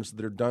things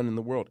that are done in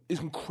the world is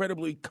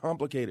incredibly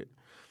complicated.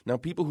 Now,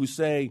 people who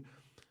say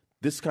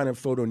this kind of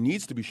photo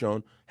needs to be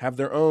shown have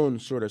their own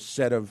sort of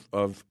set of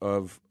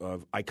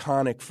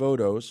iconic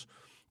photos.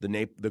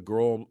 The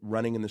girl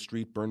running in the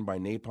street burned by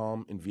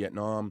napalm in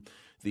Vietnam,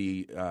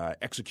 the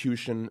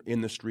execution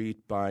in the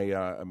street by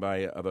a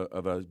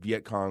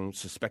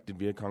suspected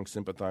Viet Cong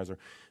sympathizer.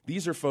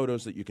 These are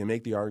photos that you can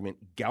make the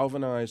argument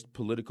galvanized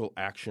political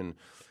action,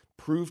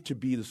 proved to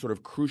be the sort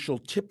of crucial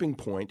tipping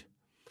point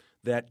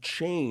that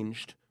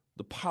changed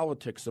the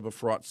politics of a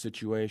fraught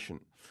situation.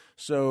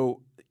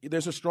 So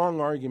there's a strong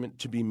argument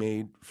to be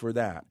made for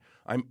that.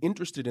 I'm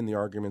interested in the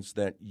arguments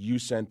that you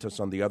sent us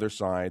on the other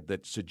side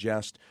that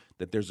suggest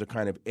that there's a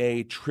kind of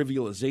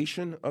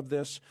trivialization of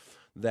this,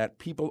 that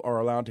people are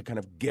allowed to kind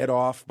of get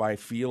off by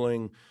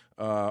feeling,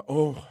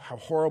 oh, how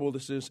horrible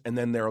this is, and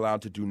then they're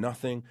allowed to do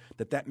nothing,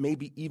 that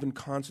maybe even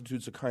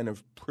constitutes a kind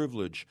of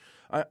privilege.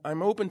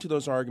 I'm open to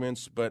those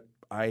arguments, but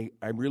I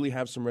really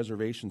have some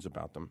reservations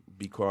about them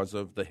because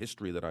of the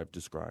history that I've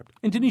described.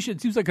 And Tanisha, it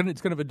seems like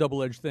it's kind of a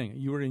double-edged thing.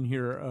 You were in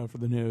here for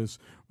the news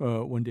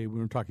one day. We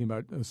were talking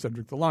about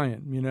Cedric the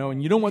Lion,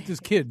 and you don't want this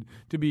kid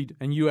to be.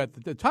 And you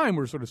at the time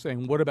were sort of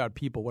saying, "What about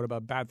people? What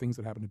about bad things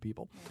that happen to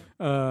people?"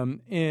 So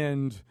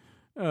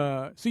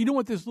you don't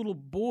want this little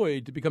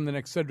boy to become the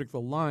next Cedric the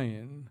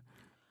Lion.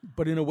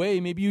 But in a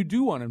way, maybe you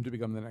do want him to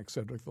become the next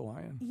Cedric the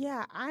Lion.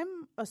 Yeah,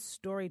 I'm a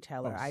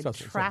storyteller. I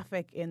Cecil,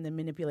 traffic in the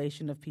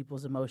manipulation of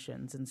people's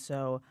emotions. And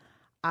so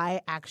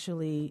I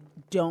actually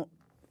don't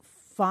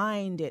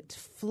find it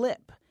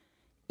flip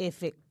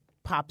if it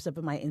pops up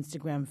in my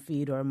Instagram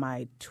feed or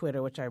my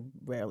Twitter, which I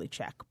rarely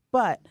check.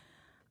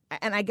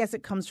 And I guess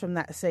it comes from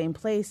that same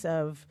place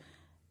of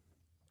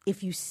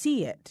if you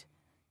see it,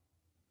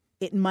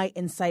 it might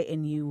incite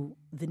in you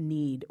the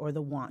need or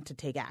the want to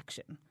take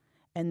action.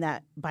 And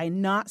that by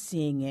not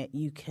seeing it,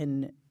 you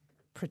can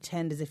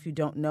pretend as if you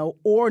don't know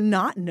or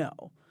not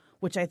know,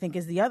 which I think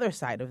is the other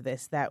side of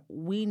this, that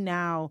we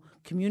now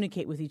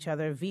communicate with each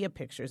other via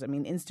pictures. I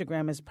mean,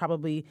 Instagram is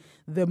probably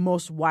the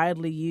most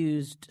widely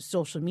used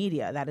social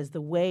media. That is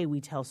the way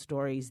we tell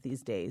stories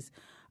these days.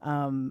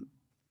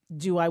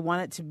 Do I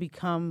want it to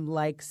become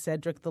like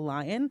Cedric the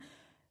Lion?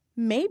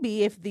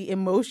 Maybe if the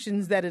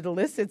emotions that it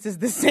elicits is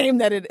the same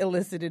that it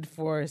elicited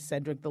for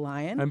Cedric the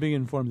Lion. I'm being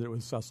informed that it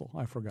was Cecil.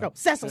 I forgot. Oh,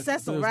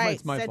 Cecil, right.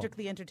 It's my Cedric fault.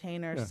 the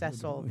Entertainer, Yeah.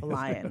 Cecil the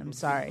Lion. I'm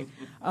sorry.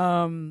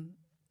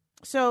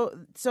 So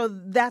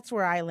that's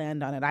where I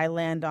land on it. I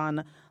land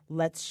on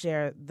let's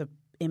share the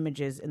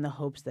images in the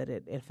hopes that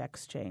it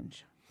affects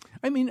change.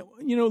 I mean,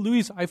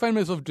 Luis, I find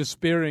myself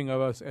despairing of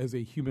us as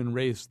a human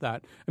race there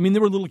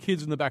were little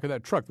kids in the back of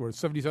that truck. There were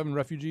 77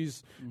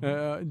 refugees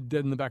dead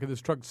in the back of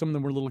this truck. Some of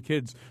them were little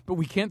kids, but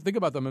we can't think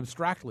about them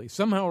abstractly.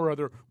 Somehow or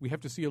other, we have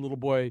to see a little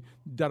boy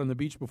dead on the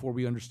beach before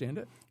we understand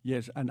it.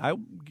 Yes, and I'll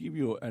give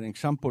you an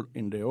example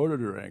in the other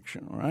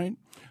direction, all right?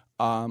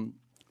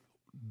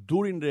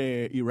 During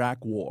the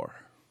Iraq War,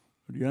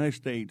 the United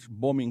States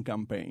bombing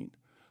campaign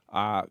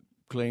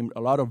claimed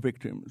a lot of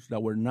victims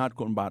that were not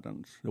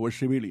combatants, they were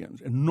civilians,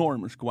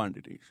 enormous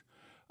quantities.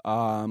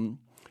 And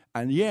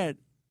yet,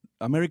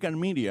 American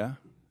media,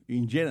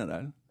 in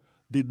general,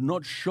 did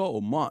not show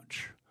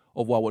much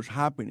of what was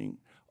happening,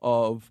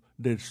 of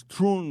the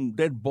strewn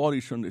dead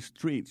bodies on the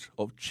streets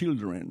of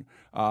children,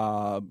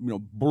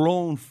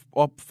 blown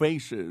up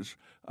faces,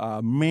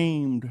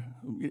 maimed,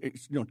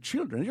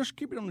 children. Just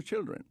keep it on the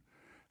children.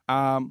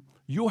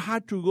 You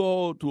had to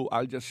go to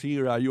Al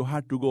Jazeera, you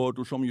had to go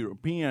to some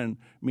European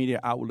media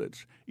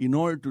outlets in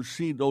order to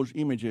see those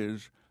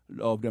images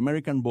of the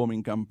American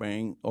bombing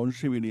campaign on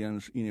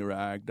civilians in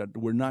Iraq that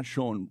were not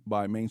shown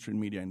by mainstream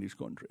media in this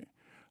country.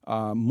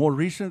 More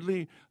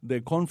recently, the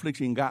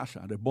conflicts in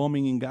Gaza, the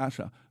bombing in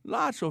Gaza,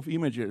 lots of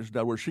images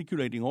that were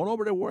circulating all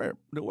over the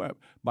web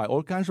by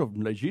all kinds of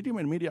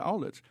legitimate media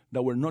outlets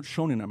that were not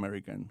shown in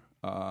American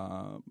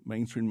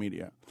mainstream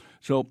media.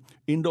 So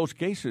in those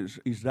cases,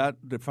 is that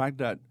the fact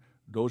that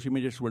those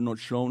images were not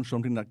shown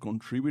something that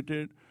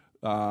contributed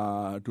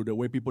to the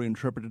way people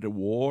interpreted the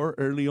war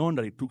early on,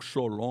 that it took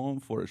so long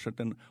for a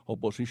certain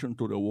opposition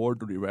to the war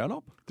to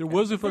develop? There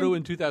was a photo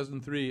in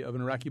 2003 of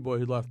an Iraqi boy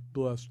who lost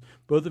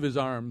both of his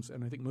arms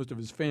and I think most of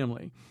his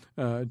family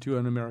to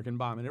an American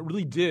bomb. And it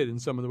really did in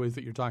some of the ways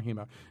that you're talking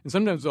about. And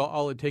sometimes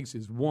all it takes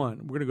is one.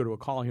 We're going to go to a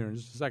call here in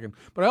just a second.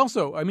 But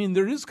also,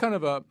 there is kind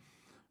of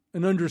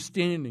an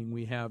understanding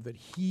we have that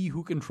he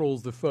who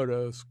controls the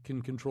photos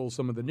can control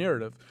some of the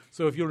narrative.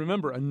 So if you'll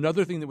remember,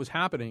 another thing that was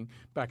happening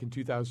back in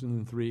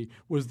 2003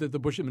 was that the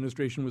Bush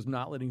administration was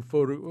not letting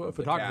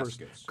photographers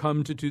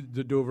come to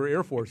the Dover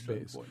Air Force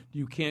Base.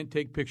 You can't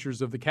take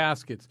pictures of the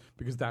caskets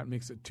because that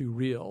makes it too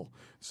real.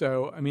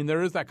 So,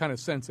 there is that kind of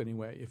sense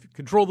anyway. If you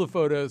control the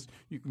photos,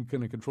 you can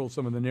kind of control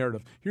some of the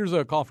narrative. Here's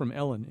a call from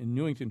Ellen in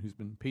Newington who's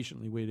been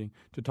patiently waiting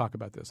to talk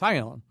about this. Hi,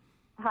 Ellen.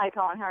 Hi,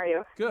 Colin. How are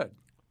you? Good.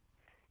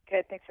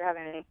 Good. Thanks for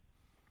having me.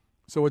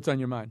 So what's on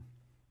your mind?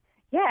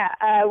 Yeah.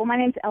 Well, my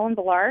name's Ellen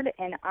Ballard,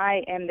 and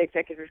I am the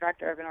executive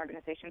director of an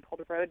organization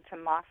called Road to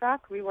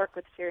Mafraq. We work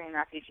with Syrian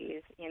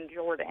refugees in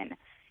Jordan.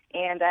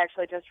 and I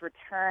actually just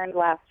returned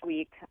last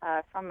week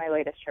from my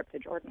latest trip to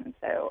Jordan.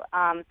 So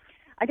I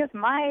guess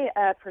my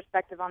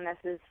perspective on this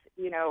is,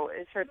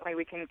 certainly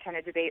we can kind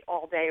of debate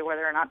all day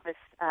whether or not this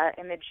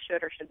image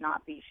should or should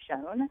not be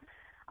shown.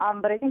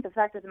 But I think the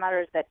fact of the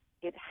matter is that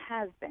it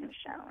has been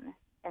shown.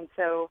 And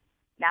so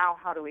now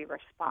how do we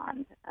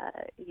respond?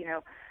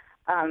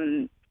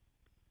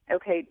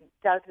 Okay,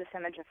 does this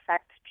image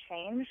affect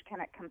change?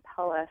 Can it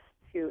compel us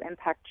to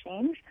impact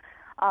change?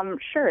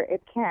 Sure,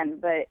 it can,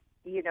 but,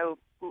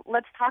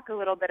 let's talk a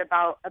little bit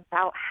about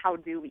how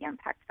do we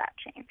impact that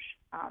change,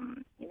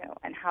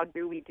 and how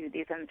do we do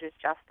these images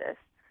justice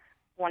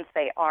once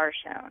they are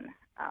shown.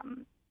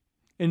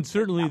 And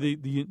certainly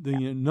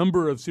the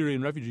number of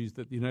Syrian refugees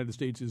that the United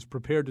States is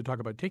prepared to talk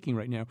about taking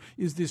right now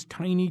is this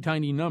tiny,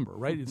 tiny number,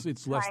 right?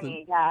 It's less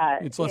than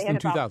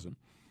 2,000,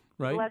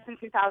 right? Less than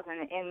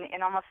 2,000.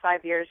 In almost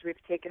 5 years,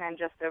 we've taken in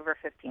just over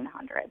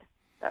 1,500.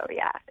 So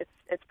yeah,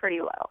 it's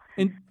pretty low.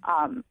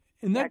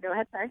 And that, go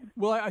ahead, sorry.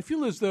 Well, I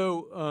feel as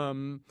though,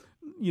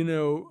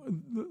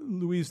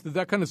 Louise,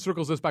 that kind of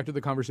circles us back to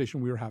the conversation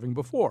we were having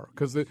before,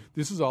 because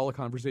this is all a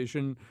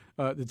conversation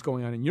that's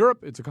going on in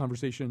Europe. It's a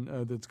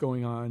conversation that's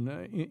going on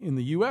in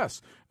the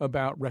U.S.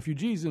 about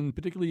refugees, and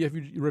particularly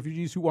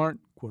refugees who aren't,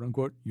 quote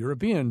unquote,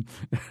 European,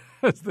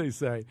 as they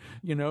say.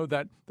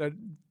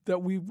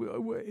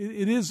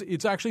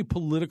 It's actually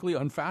politically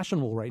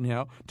unfashionable right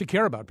now to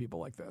care about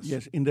people like this.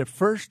 Yes, in the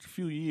first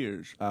few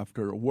years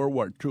after World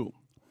War II,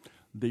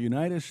 the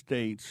United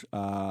States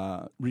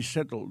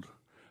resettled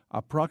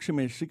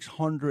approximately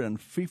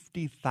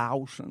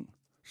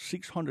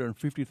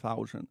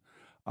 650,000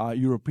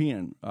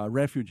 European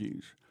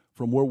refugees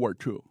from World War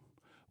II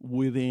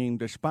within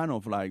the span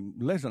of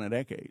less than a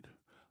decade.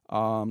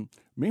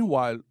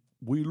 Meanwhile,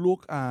 we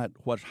look at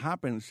what's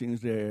happened since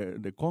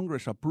the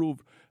Congress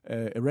approved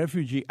a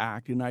Refugee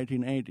Act in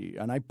 1980,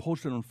 and I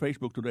posted on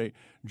Facebook today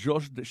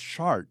just the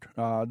chart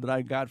that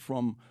I got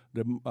from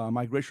the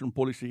Migration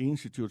Policy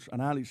Institute's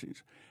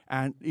analysis,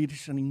 and it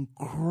is an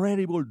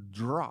incredible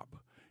drop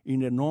in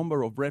the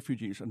number of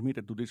refugees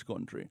admitted to this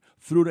country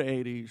through the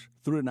 80s,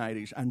 through the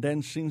 90s, and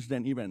then since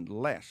then even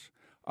less.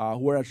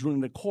 Whereas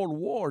during the Cold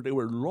War, they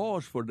were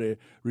lost for the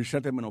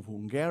resettlement of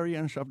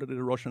Hungarians after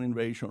the Russian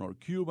invasion or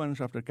Cubans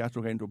after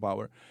Castro came to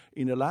power.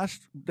 In the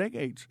last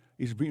decades,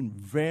 it's been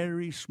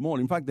very small.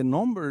 In fact, the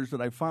numbers that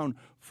I found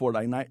for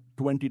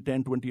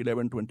 2010,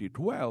 2011,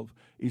 2012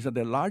 is that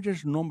the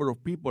largest number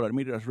of people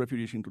admitted as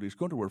refugees into this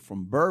country were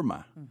from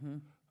Burma. Mm-hmm.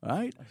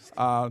 Right?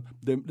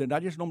 The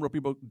largest number of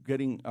people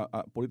getting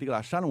political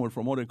asylum were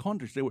from other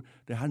countries.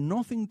 They had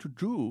nothing to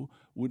do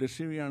with the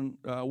Syrian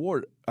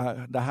war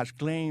that has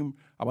claimed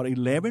about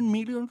 11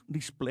 million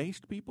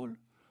displaced people.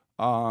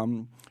 I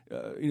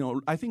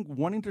think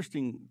one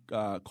interesting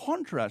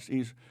contrast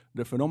is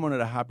the phenomenon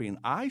that happened in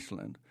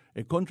Iceland,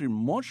 a country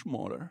much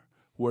smaller,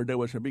 where there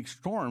was a big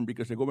storm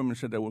because the government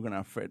said they were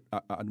going to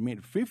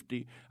admit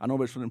 50, and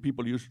all of a sudden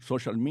people used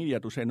social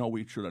media to say, no,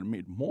 we should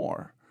admit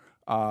more.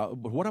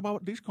 But what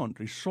about this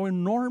country? So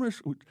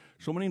enormous, with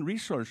so many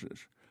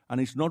resources,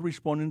 and it's not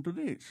responding to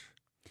this.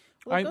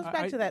 Well, it goes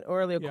back to that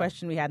earlier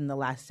question we had in the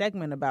last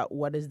segment about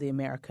what is the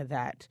America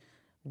that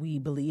we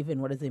believe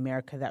in, what is the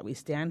America that we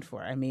stand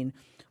for. I mean,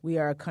 we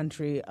are a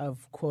country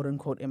of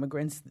quote-unquote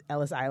immigrants.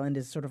 Ellis Island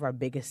is sort of our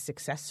biggest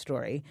success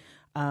story.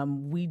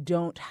 We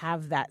don't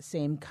have that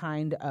same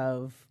kind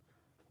of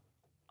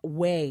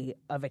way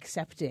of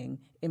accepting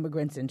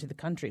immigrants into the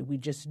country. We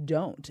just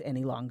don't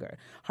any longer.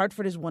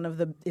 Hartford is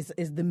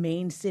is the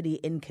main city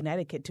in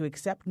Connecticut to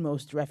accept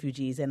most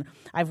refugees, and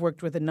I've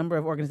worked with a number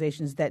of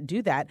organizations that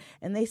do that,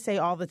 and they say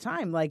all the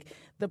time,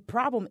 the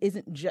problem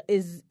is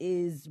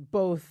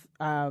both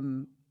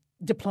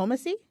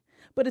diplomacy,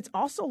 but it's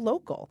also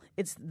local.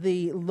 It's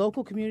the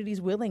local community's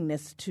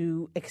willingness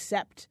to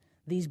accept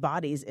these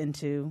bodies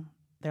into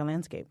their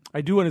landscape.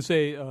 I do want to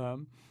say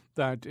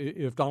that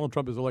if Donald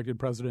Trump is elected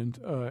president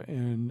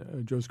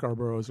and Joe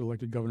Scarborough is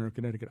elected governor of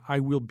Connecticut,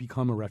 I will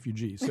become a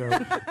refugee. So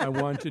I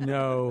want to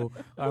know.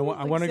 I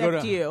want to go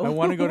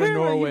to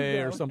Norway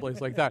or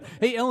someplace like that.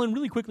 Hey, Ellen,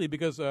 really quickly,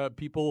 because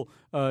people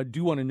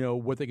do want to know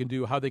what they can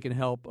do, how they can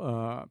help,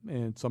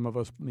 and some of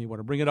us may want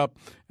to bring it up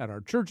at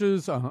our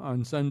churches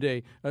on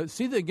Sunday.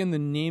 Say again the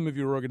name of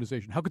your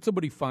organization. How could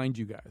somebody find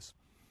you guys?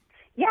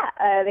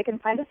 Yeah, they can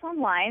find us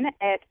online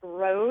at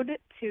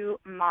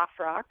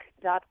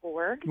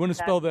roadtomafraq.org. You want to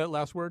spell that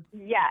last word?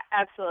 Yeah,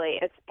 absolutely.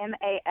 It's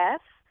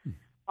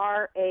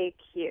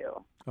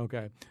MAFRAQ.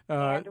 Okay.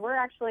 And we're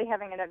actually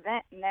having an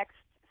event next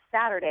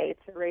Saturday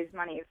to raise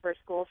money for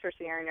schools for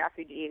Syrian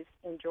refugees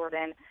in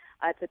Jordan.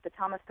 It's at the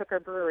Thomas Hooker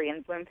Brewery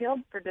in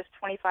Bloomfield. For just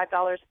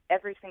 $25,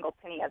 every single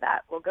penny of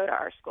that will go to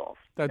our schools.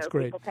 That's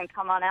great. People can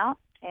come on out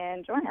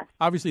and join us.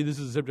 Obviously, this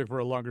is a subject for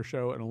a longer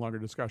show and a longer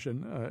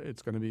discussion.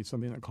 It's going to be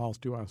something that calls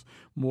to us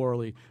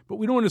morally. But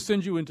we don't want to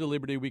send you into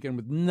Labor Day weekend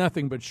with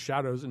nothing but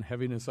shadows and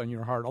heaviness on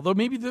your heart. Although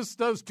maybe this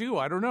does too.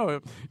 I don't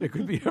know. It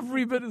could be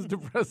every bit as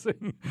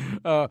depressing.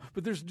 But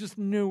there's just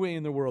no way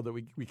in the world that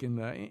we can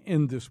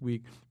end this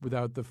week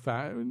without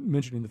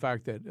mentioning the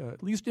fact that,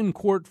 at least in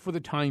court for the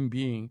time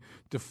being,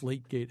 deflation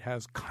Deflategate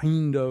has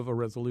kind of a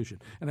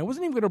resolution. And I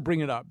wasn't even going to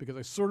bring it up because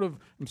I'm sort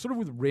of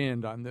with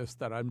Rand on this,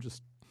 that I'm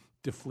just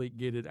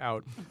Deflategated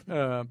out.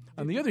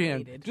 On the other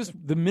hand, just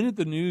the minute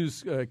the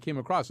news came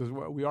across, as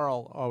we are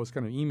all always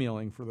kind of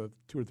emailing for the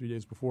 2 or 3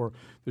 days before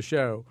the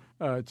show,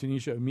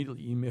 Tanisha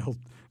immediately emailed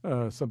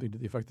something to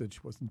the effect that she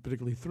wasn't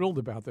particularly thrilled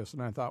about this.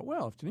 And I thought,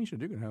 well, if Tanisha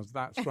Dugan has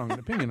that strong an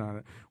opinion on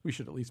it, we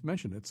should at least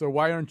mention it. So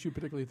why aren't you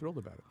particularly thrilled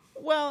about it?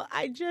 Well,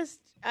 I guess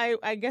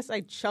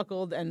I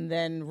chuckled and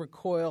then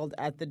recoiled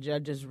at the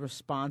judge's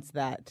response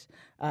that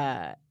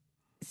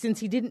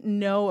since he didn't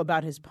know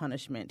about his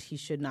punishment, he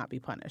should not be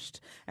punished.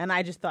 And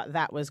I just thought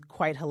that was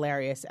quite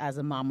hilarious as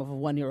a mom of a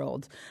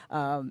 1-year-old.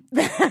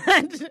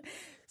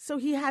 So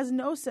he has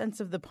no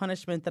sense of the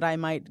punishment that I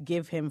might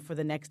give him for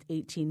the next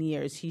 18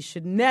 years. He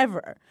should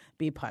never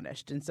be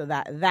punished. And so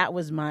that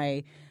was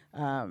my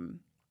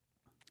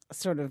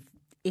sort of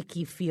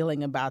icky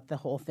feeling about the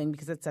whole thing,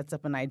 because it sets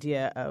up an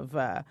idea of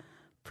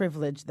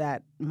privilege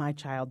that my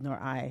child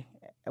nor I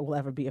will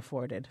ever be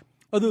afforded.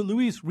 Although,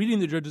 Luis, reading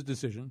the judge's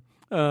decision,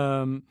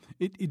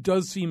 it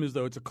does seem as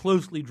though it's a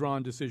closely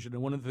drawn decision.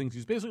 And one of the things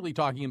he's basically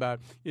talking about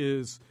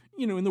is,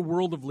 in the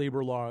world of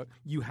labor law,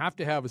 you have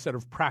to have a set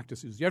of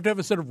practices. You have to have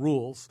a set of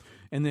rules,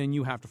 and then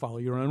you have to follow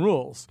your own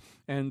rules.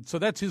 And so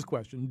that's his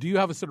question. Do you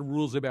have a set of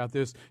rules about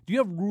this? Do you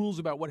have rules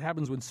about what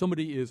happens when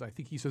somebody is, I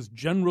think he says,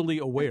 generally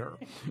aware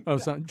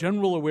of some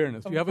general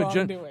awareness? Do you have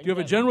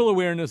a general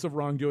awareness of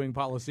wrongdoing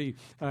policy?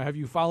 Have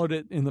you followed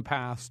it in the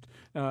past,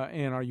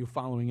 and are you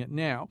following it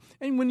now?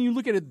 And when you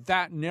look at it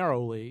that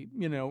narrowly,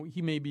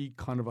 he may be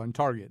kind of on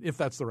target, if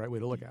that's the right way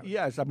to look at it.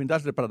 Yes, I mean,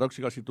 that's the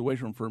paradoxical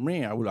situation for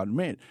me, I will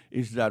admit,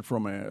 is that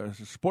from a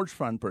sports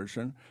fan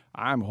person,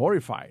 I'm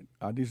horrified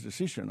at this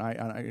decision.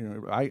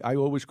 I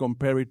always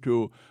compare it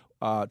to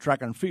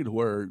track and field,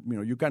 where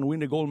you can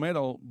win the gold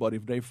medal, but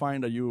if they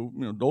find that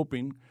you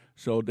doping,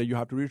 so then you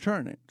have to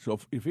return it. So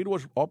if it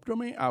was up to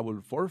me, I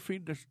would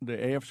forfeit the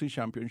AFC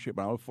Championship,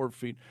 and I would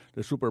forfeit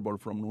the Super Bowl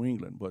from New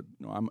England. But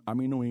I'm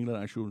in New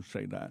England, I shouldn't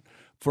say that.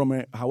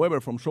 However,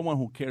 from someone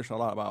who cares a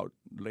lot about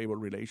labor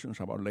relations,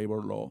 about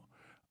labor law,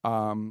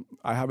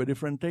 I have a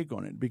different take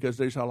on it, because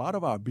there's a lot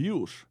of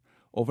abuse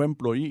of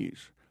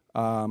employees,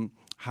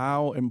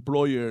 how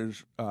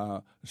employers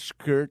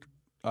skirt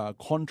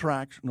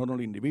contracts, not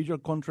only individual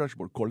contracts,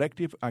 but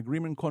collective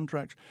agreement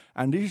contracts.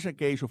 And this is a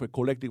case of a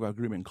collective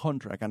agreement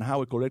contract, and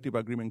how a collective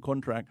agreement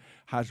contract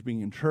has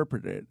been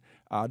interpreted,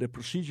 the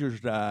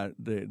procedures that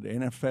the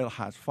NFL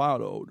has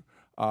followed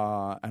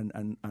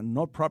and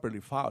not properly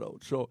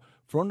followed. So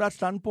from that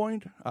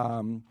standpoint,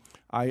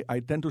 I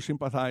tend to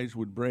sympathize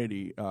with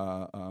Brady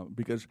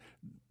because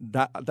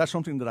that's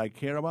something that I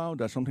care about.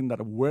 That's something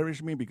that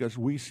worries me, because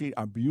we see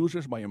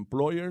abuses by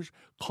employers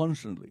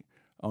constantly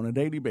on a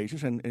daily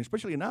basis, and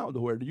especially now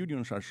where the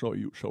unions are so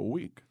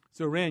weak.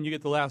 So, Rand, you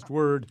get the last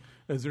word.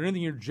 Is there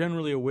anything you're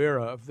generally aware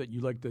of that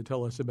you'd like to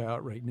tell us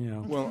about right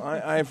now? Well,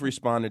 I've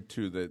responded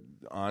to the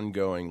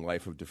ongoing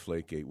life of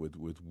Deflategate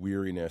with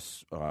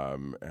weariness,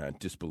 and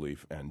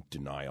disbelief, and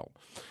denial.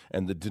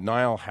 And the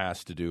denial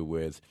has to do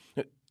with...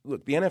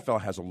 Look, the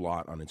NFL has a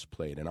lot on its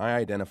plate, and I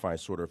identify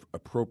sort of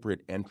appropriate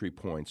entry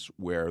points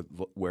where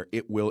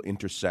it will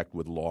intersect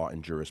with law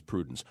and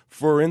jurisprudence.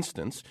 For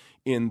instance,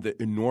 in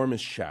the enormous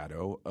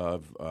shadow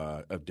of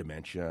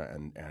dementia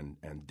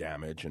and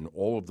damage and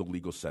all of the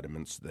legal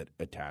sediments that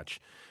attach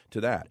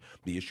to that,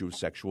 the issue of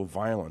sexual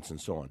violence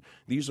and so on.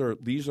 These are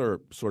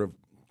sort of,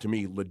 to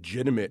me,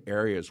 legitimate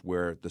areas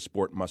where the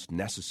sport must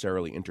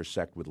necessarily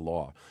intersect with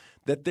law.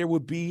 That there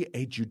would be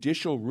a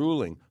judicial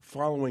ruling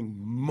following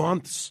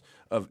months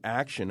of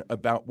action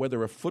about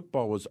whether a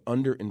football was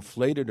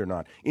underinflated or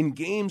not, in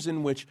games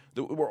in which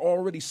were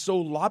already so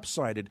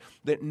lopsided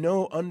that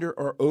no under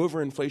or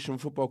overinflation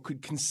of football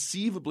could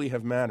conceivably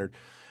have mattered.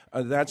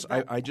 I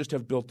just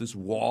have built this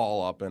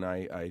wall up, and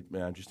I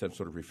just have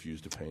sort of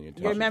refused to pay any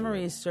attention. Your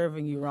memory is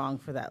serving you wrong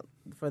for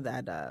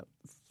that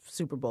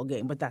Super Bowl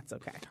game, but that's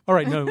okay. All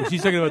right, no,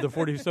 she's talking about the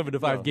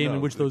 47-5 game in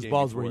which those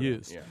balls were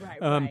used. Yeah.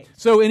 Right.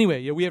 So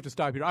anyway, we have to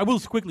stop here. I will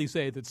quickly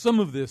say that some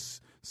of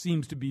this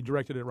seems to be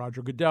directed at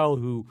Roger Goodell,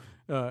 who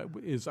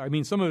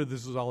some of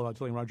this is all about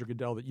telling Roger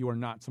Goodell that you are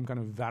not some kind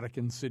of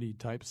Vatican City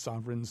type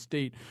sovereign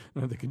state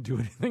that can do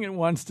anything it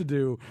wants to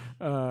do.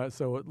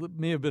 So it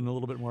may have been a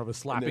little bit more of a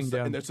slapping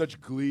down. And there's such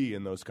glee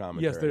in those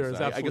commentaries. Yes, there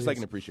is. I guess I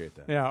can appreciate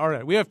that. Yeah, all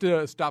right. We have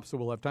to stop, so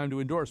we'll have time to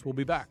endorse. We'll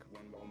be back.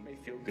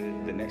 Feel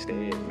good the next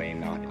day, it may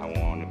not. I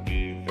want to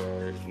be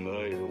very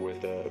familiar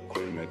with the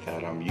equipment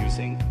that I'm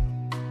using.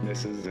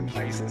 This is an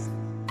ISIS.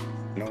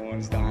 No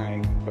one's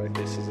dying, but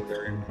this is a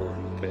very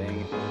important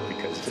thing,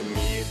 because to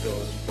me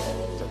those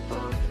balls are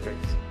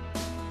perfect.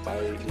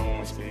 I can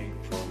only speak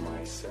for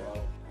myself.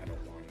 I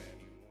don't want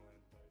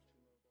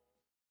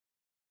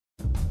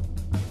anyone.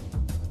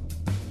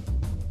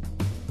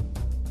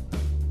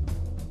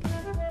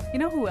 You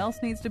know who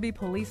else needs to be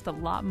policed a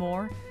lot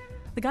more?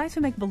 The guys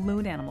who make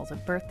balloon animals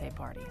at birthday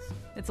parties.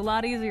 It's a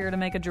lot easier to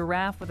make a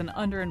giraffe with an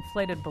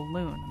underinflated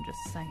balloon, I'm just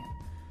saying.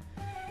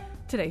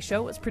 Today's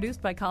show was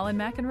produced by Colin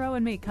McEnroe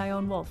and me,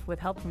 Kyone Wolf, with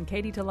help from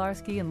Katie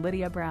Tolarski and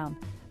Lydia Brown.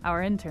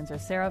 Our interns are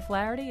Sarah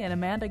Flaherty and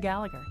Amanda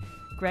Gallagher.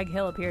 Greg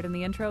Hill appeared in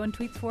the intro and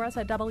tweets for us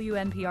at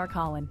WNPR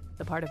Colin.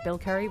 The part of Bill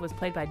Curry was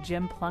played by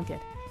Jim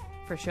Plunkett.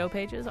 For show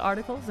pages,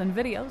 articles, and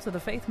videos of the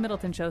Faith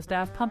Middleton Show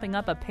staff pumping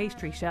up a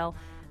pastry shell,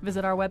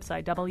 visit our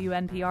website,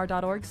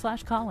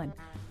 wnpr.org/Colin.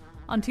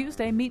 On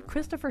Tuesday, meet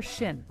Christopher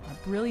Shin, a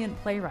brilliant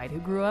playwright who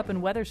grew up in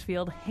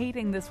Wethersfield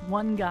hating this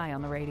one guy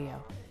on the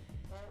radio.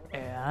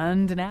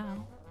 And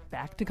now,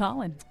 back to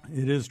Colin.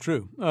 It is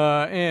true.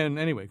 And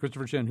anyway,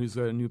 Christopher Shin, whose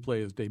new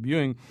play is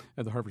debuting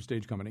at the Harvard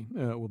Stage Company,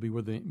 will be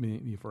with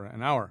me for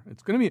an hour.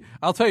 It's going to be,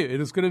 I'll tell you,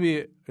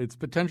 it's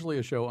potentially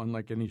a show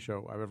unlike any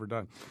show I've ever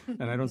done.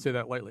 And I don't say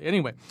that lightly.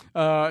 Anyway,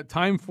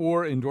 time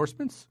for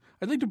endorsements.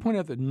 I'd like to point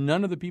out that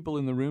none of the people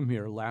in the room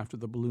here laughed at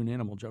the balloon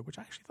animal joke, which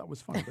I actually thought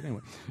was funny. But anyway,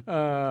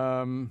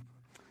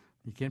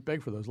 you can't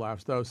beg for those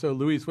laughs, though. So,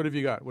 Luis, what have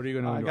you got? What are you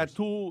going to endorse? I got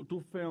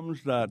two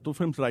films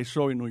that I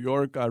saw in New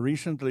York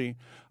recently.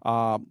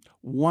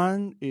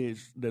 One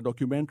is the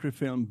documentary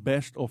film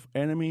Best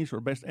Enemies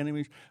of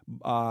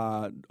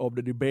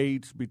the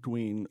debates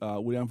between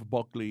William F.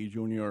 Buckley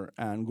Jr.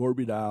 and Gore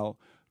Vidal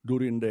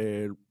during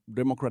the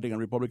Democratic and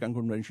Republican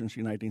conventions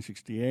in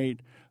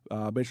 1968.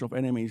 Best of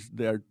Enemies.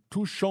 There are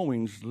two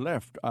showings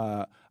left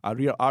at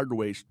Real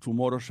Artways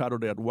tomorrow,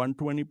 Saturday at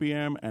 1:20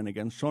 p.m. and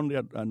again Sunday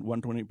at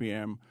 1:20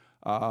 p.m.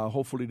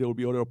 Hopefully there will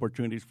be other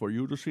opportunities for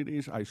you to see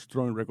this. I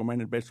strongly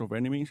recommend it, Best of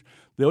Enemies.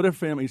 The other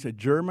film is a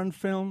German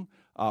film,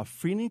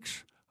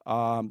 Phoenix,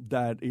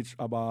 that it's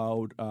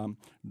about,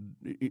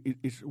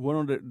 it's one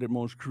of the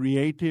most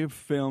creative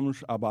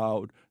films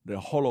about the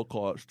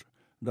Holocaust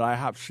that I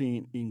have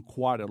seen in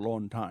quite a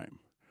long time.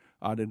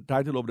 The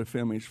title of the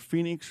film is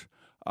Phoenix.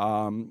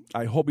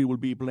 I hope it will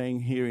be playing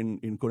here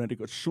in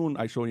Connecticut soon.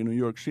 I saw it in New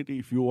York City.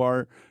 If you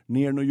are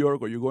near New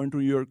York or you're going to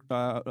New York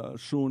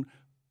soon,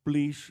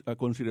 please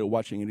consider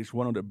watching it. It's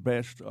one of the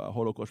best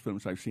Holocaust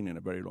films I've seen in a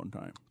very long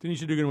time.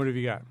 Tanisha Dugan, what have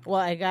you got? Well,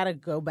 I got to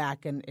go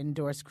back and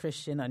endorse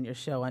Christian on your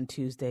show on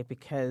Tuesday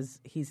because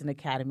he's an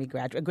Academy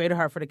graduate, a Greater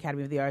Hartford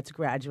Academy of the Arts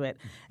graduate.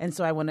 And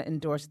so I want to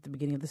endorse at the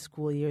beginning of the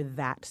school year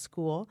that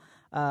school.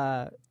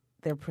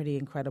 They're pretty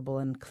incredible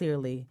and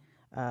clearly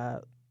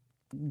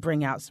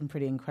bring out some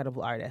pretty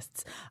incredible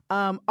artists.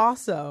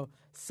 Also,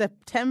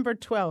 September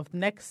 12th,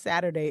 next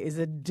Saturday, is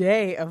a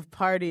day of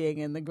partying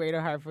in the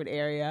Greater Hartford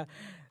area.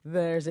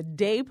 There's a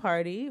day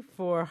party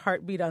for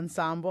Heartbeat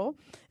Ensemble.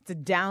 It's a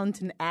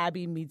Downton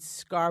Abbey meets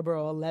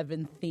Scarborough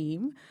 11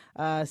 theme.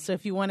 So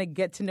if you want to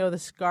get to know the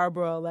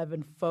Scarborough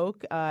 11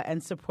 folk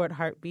and support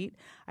Heartbeat,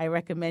 I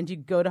recommend you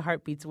go to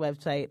Heartbeat's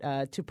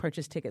website to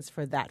purchase tickets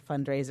for that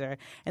fundraiser.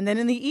 And then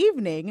in the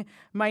evening,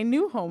 my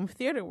new home,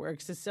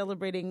 TheaterWorks, is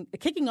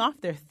kicking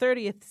off their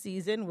 30th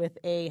season with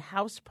a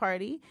house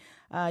party.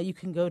 You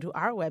can go to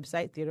our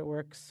website,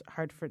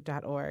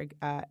 theaterworkshartford.org,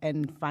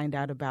 and find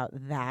out about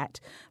that.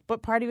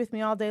 But party with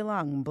me all day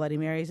long. Bloody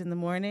Marys in the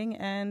morning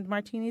and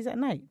martinis at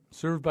night.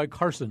 Served by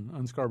Carson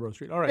on Scarborough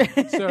Street. All right.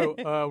 So,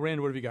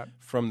 Rand, what have you got?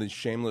 From the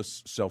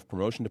Shameless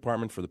Self-Promotion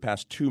Department, for the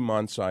past 2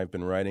 months, I've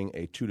been writing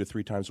a 2 to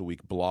 3 times a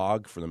week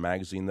blog for the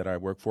magazine that I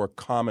work for,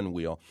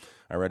 Commonweal.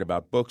 I write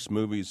about books,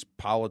 movies,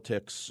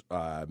 politics,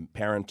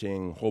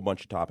 parenting, a whole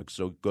bunch of topics.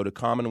 So go to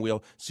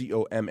Commonweal,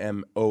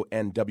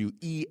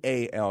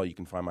 COMMONWEAL. You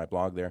can find my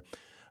blog there.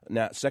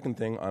 Now, second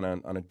thing, on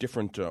a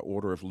different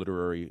order of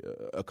literary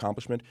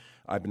accomplishment,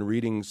 I've been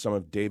reading some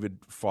of David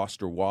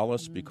Foster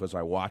Wallace because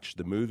I watched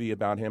the movie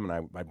about him,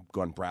 and I've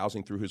gone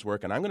browsing through his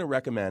work. And I'm going to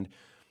recommend,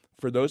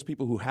 for those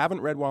people who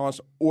haven't read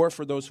Wallace or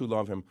for those who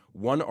love him,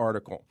 one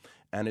article.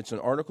 And it's an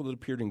article that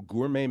appeared in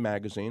Gourmet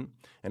magazine,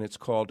 and it's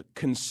called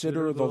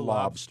Consider the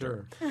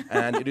Lobster.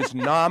 And it is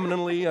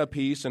nominally a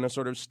piece in a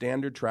sort of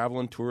standard travel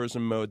and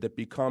tourism mode that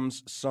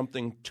becomes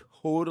something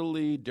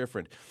totally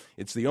different.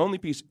 It's the only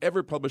piece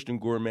ever published in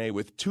Gourmet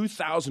with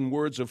 2,000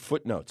 words of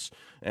footnotes,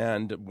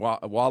 and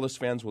Wallace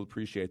fans will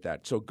appreciate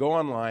that. So go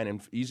online, and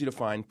easy to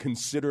find,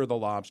 Consider the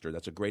Lobster.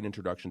 That's a great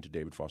introduction to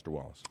David Foster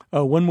Wallace.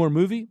 One more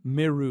movie,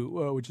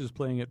 Meru, which is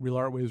playing at Real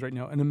Artways right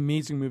now. An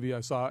amazing movie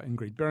I saw in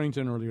Great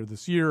Barrington earlier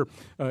this year.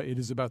 It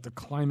is about the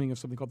climbing of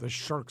something called the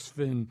Shark's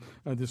Fin,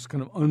 this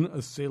kind of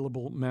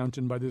unassailable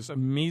mountain by this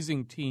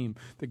amazing team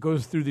that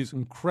goes through these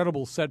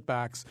incredible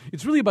setbacks.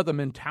 It's really about the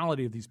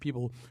mentality of these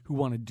people who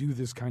want to do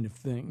this kind of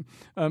thing.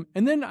 And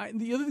then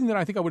the other thing that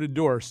I think I would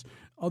endorse,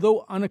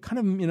 although on a kind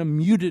of in a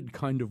muted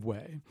kind of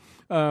way,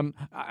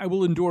 I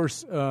will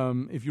endorse,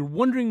 if you're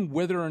wondering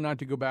whether or not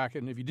to go back,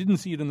 and if you didn't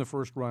see it in the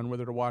first run,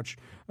 whether to watch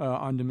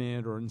on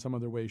demand or in some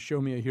other way,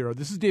 Show Me a Hero.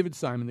 This is David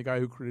Simon, the guy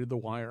who created The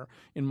Wire.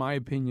 In my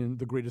opinion,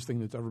 the greatest thing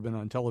that's ever been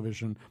on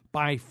television,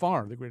 by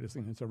far the greatest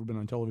thing that's ever been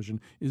on television,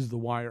 is The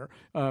Wire.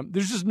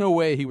 There's just no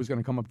way he was going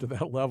to come up to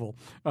that level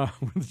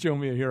with Show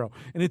Me a Hero.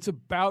 And it's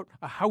about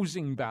a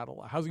housing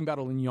battle housing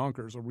battle in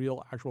Yonkers, a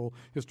real, actual,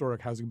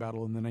 historic housing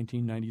battle in the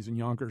 1990s in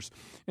Yonkers.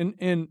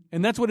 And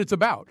that's what it's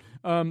about.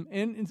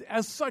 And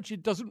as such,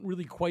 it doesn't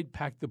really quite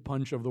pack the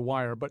punch of The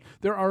Wire, but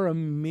there are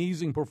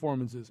amazing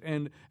performances.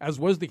 And as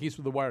was the case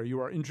with The Wire, you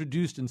are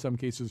introduced in some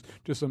cases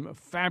to some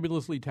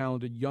fabulously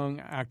talented young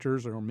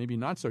actors, or maybe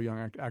not so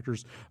young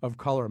actors of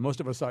color. Most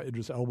of us saw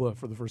Idris Elba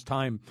for the first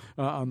time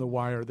on The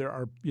Wire. There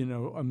are,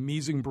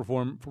 amazing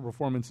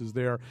performances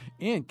there.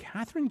 And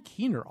Catherine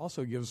Keener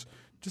also gives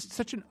just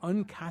such an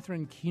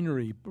un-Catherine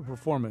Keenery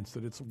performance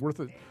that it's worth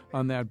it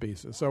on that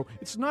basis. So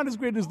it's not as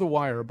great as The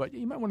Wire, but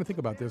you might want to think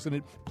about this. And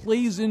it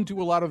plays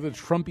into a lot of the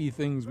Trumpy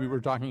things we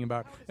were talking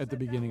about at the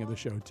beginning of the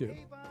show, too.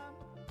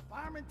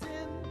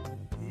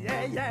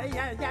 Yeah, yeah,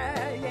 yeah,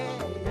 yeah,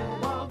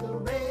 yeah. On the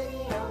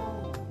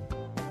radio.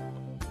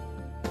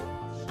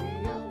 See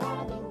you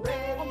on the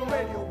radio. On the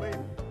radio, baby.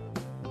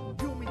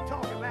 You and me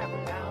talking,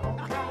 laughing down on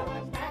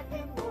College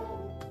and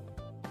roll.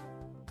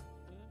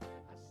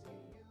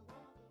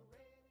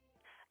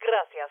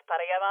 Gracias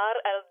para llamar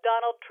al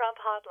Donald Trump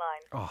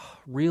hotline. Oh,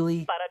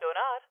 really? Para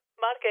donar,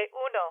 marque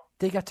 1.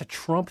 They got to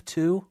Trump,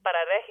 too? Para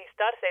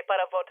registrarse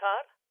para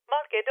votar,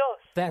 marque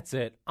 2. That's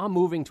it. I'm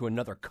moving to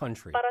another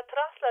country. Para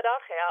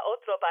trasladarse a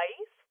otro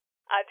país,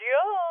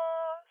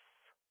 adiós.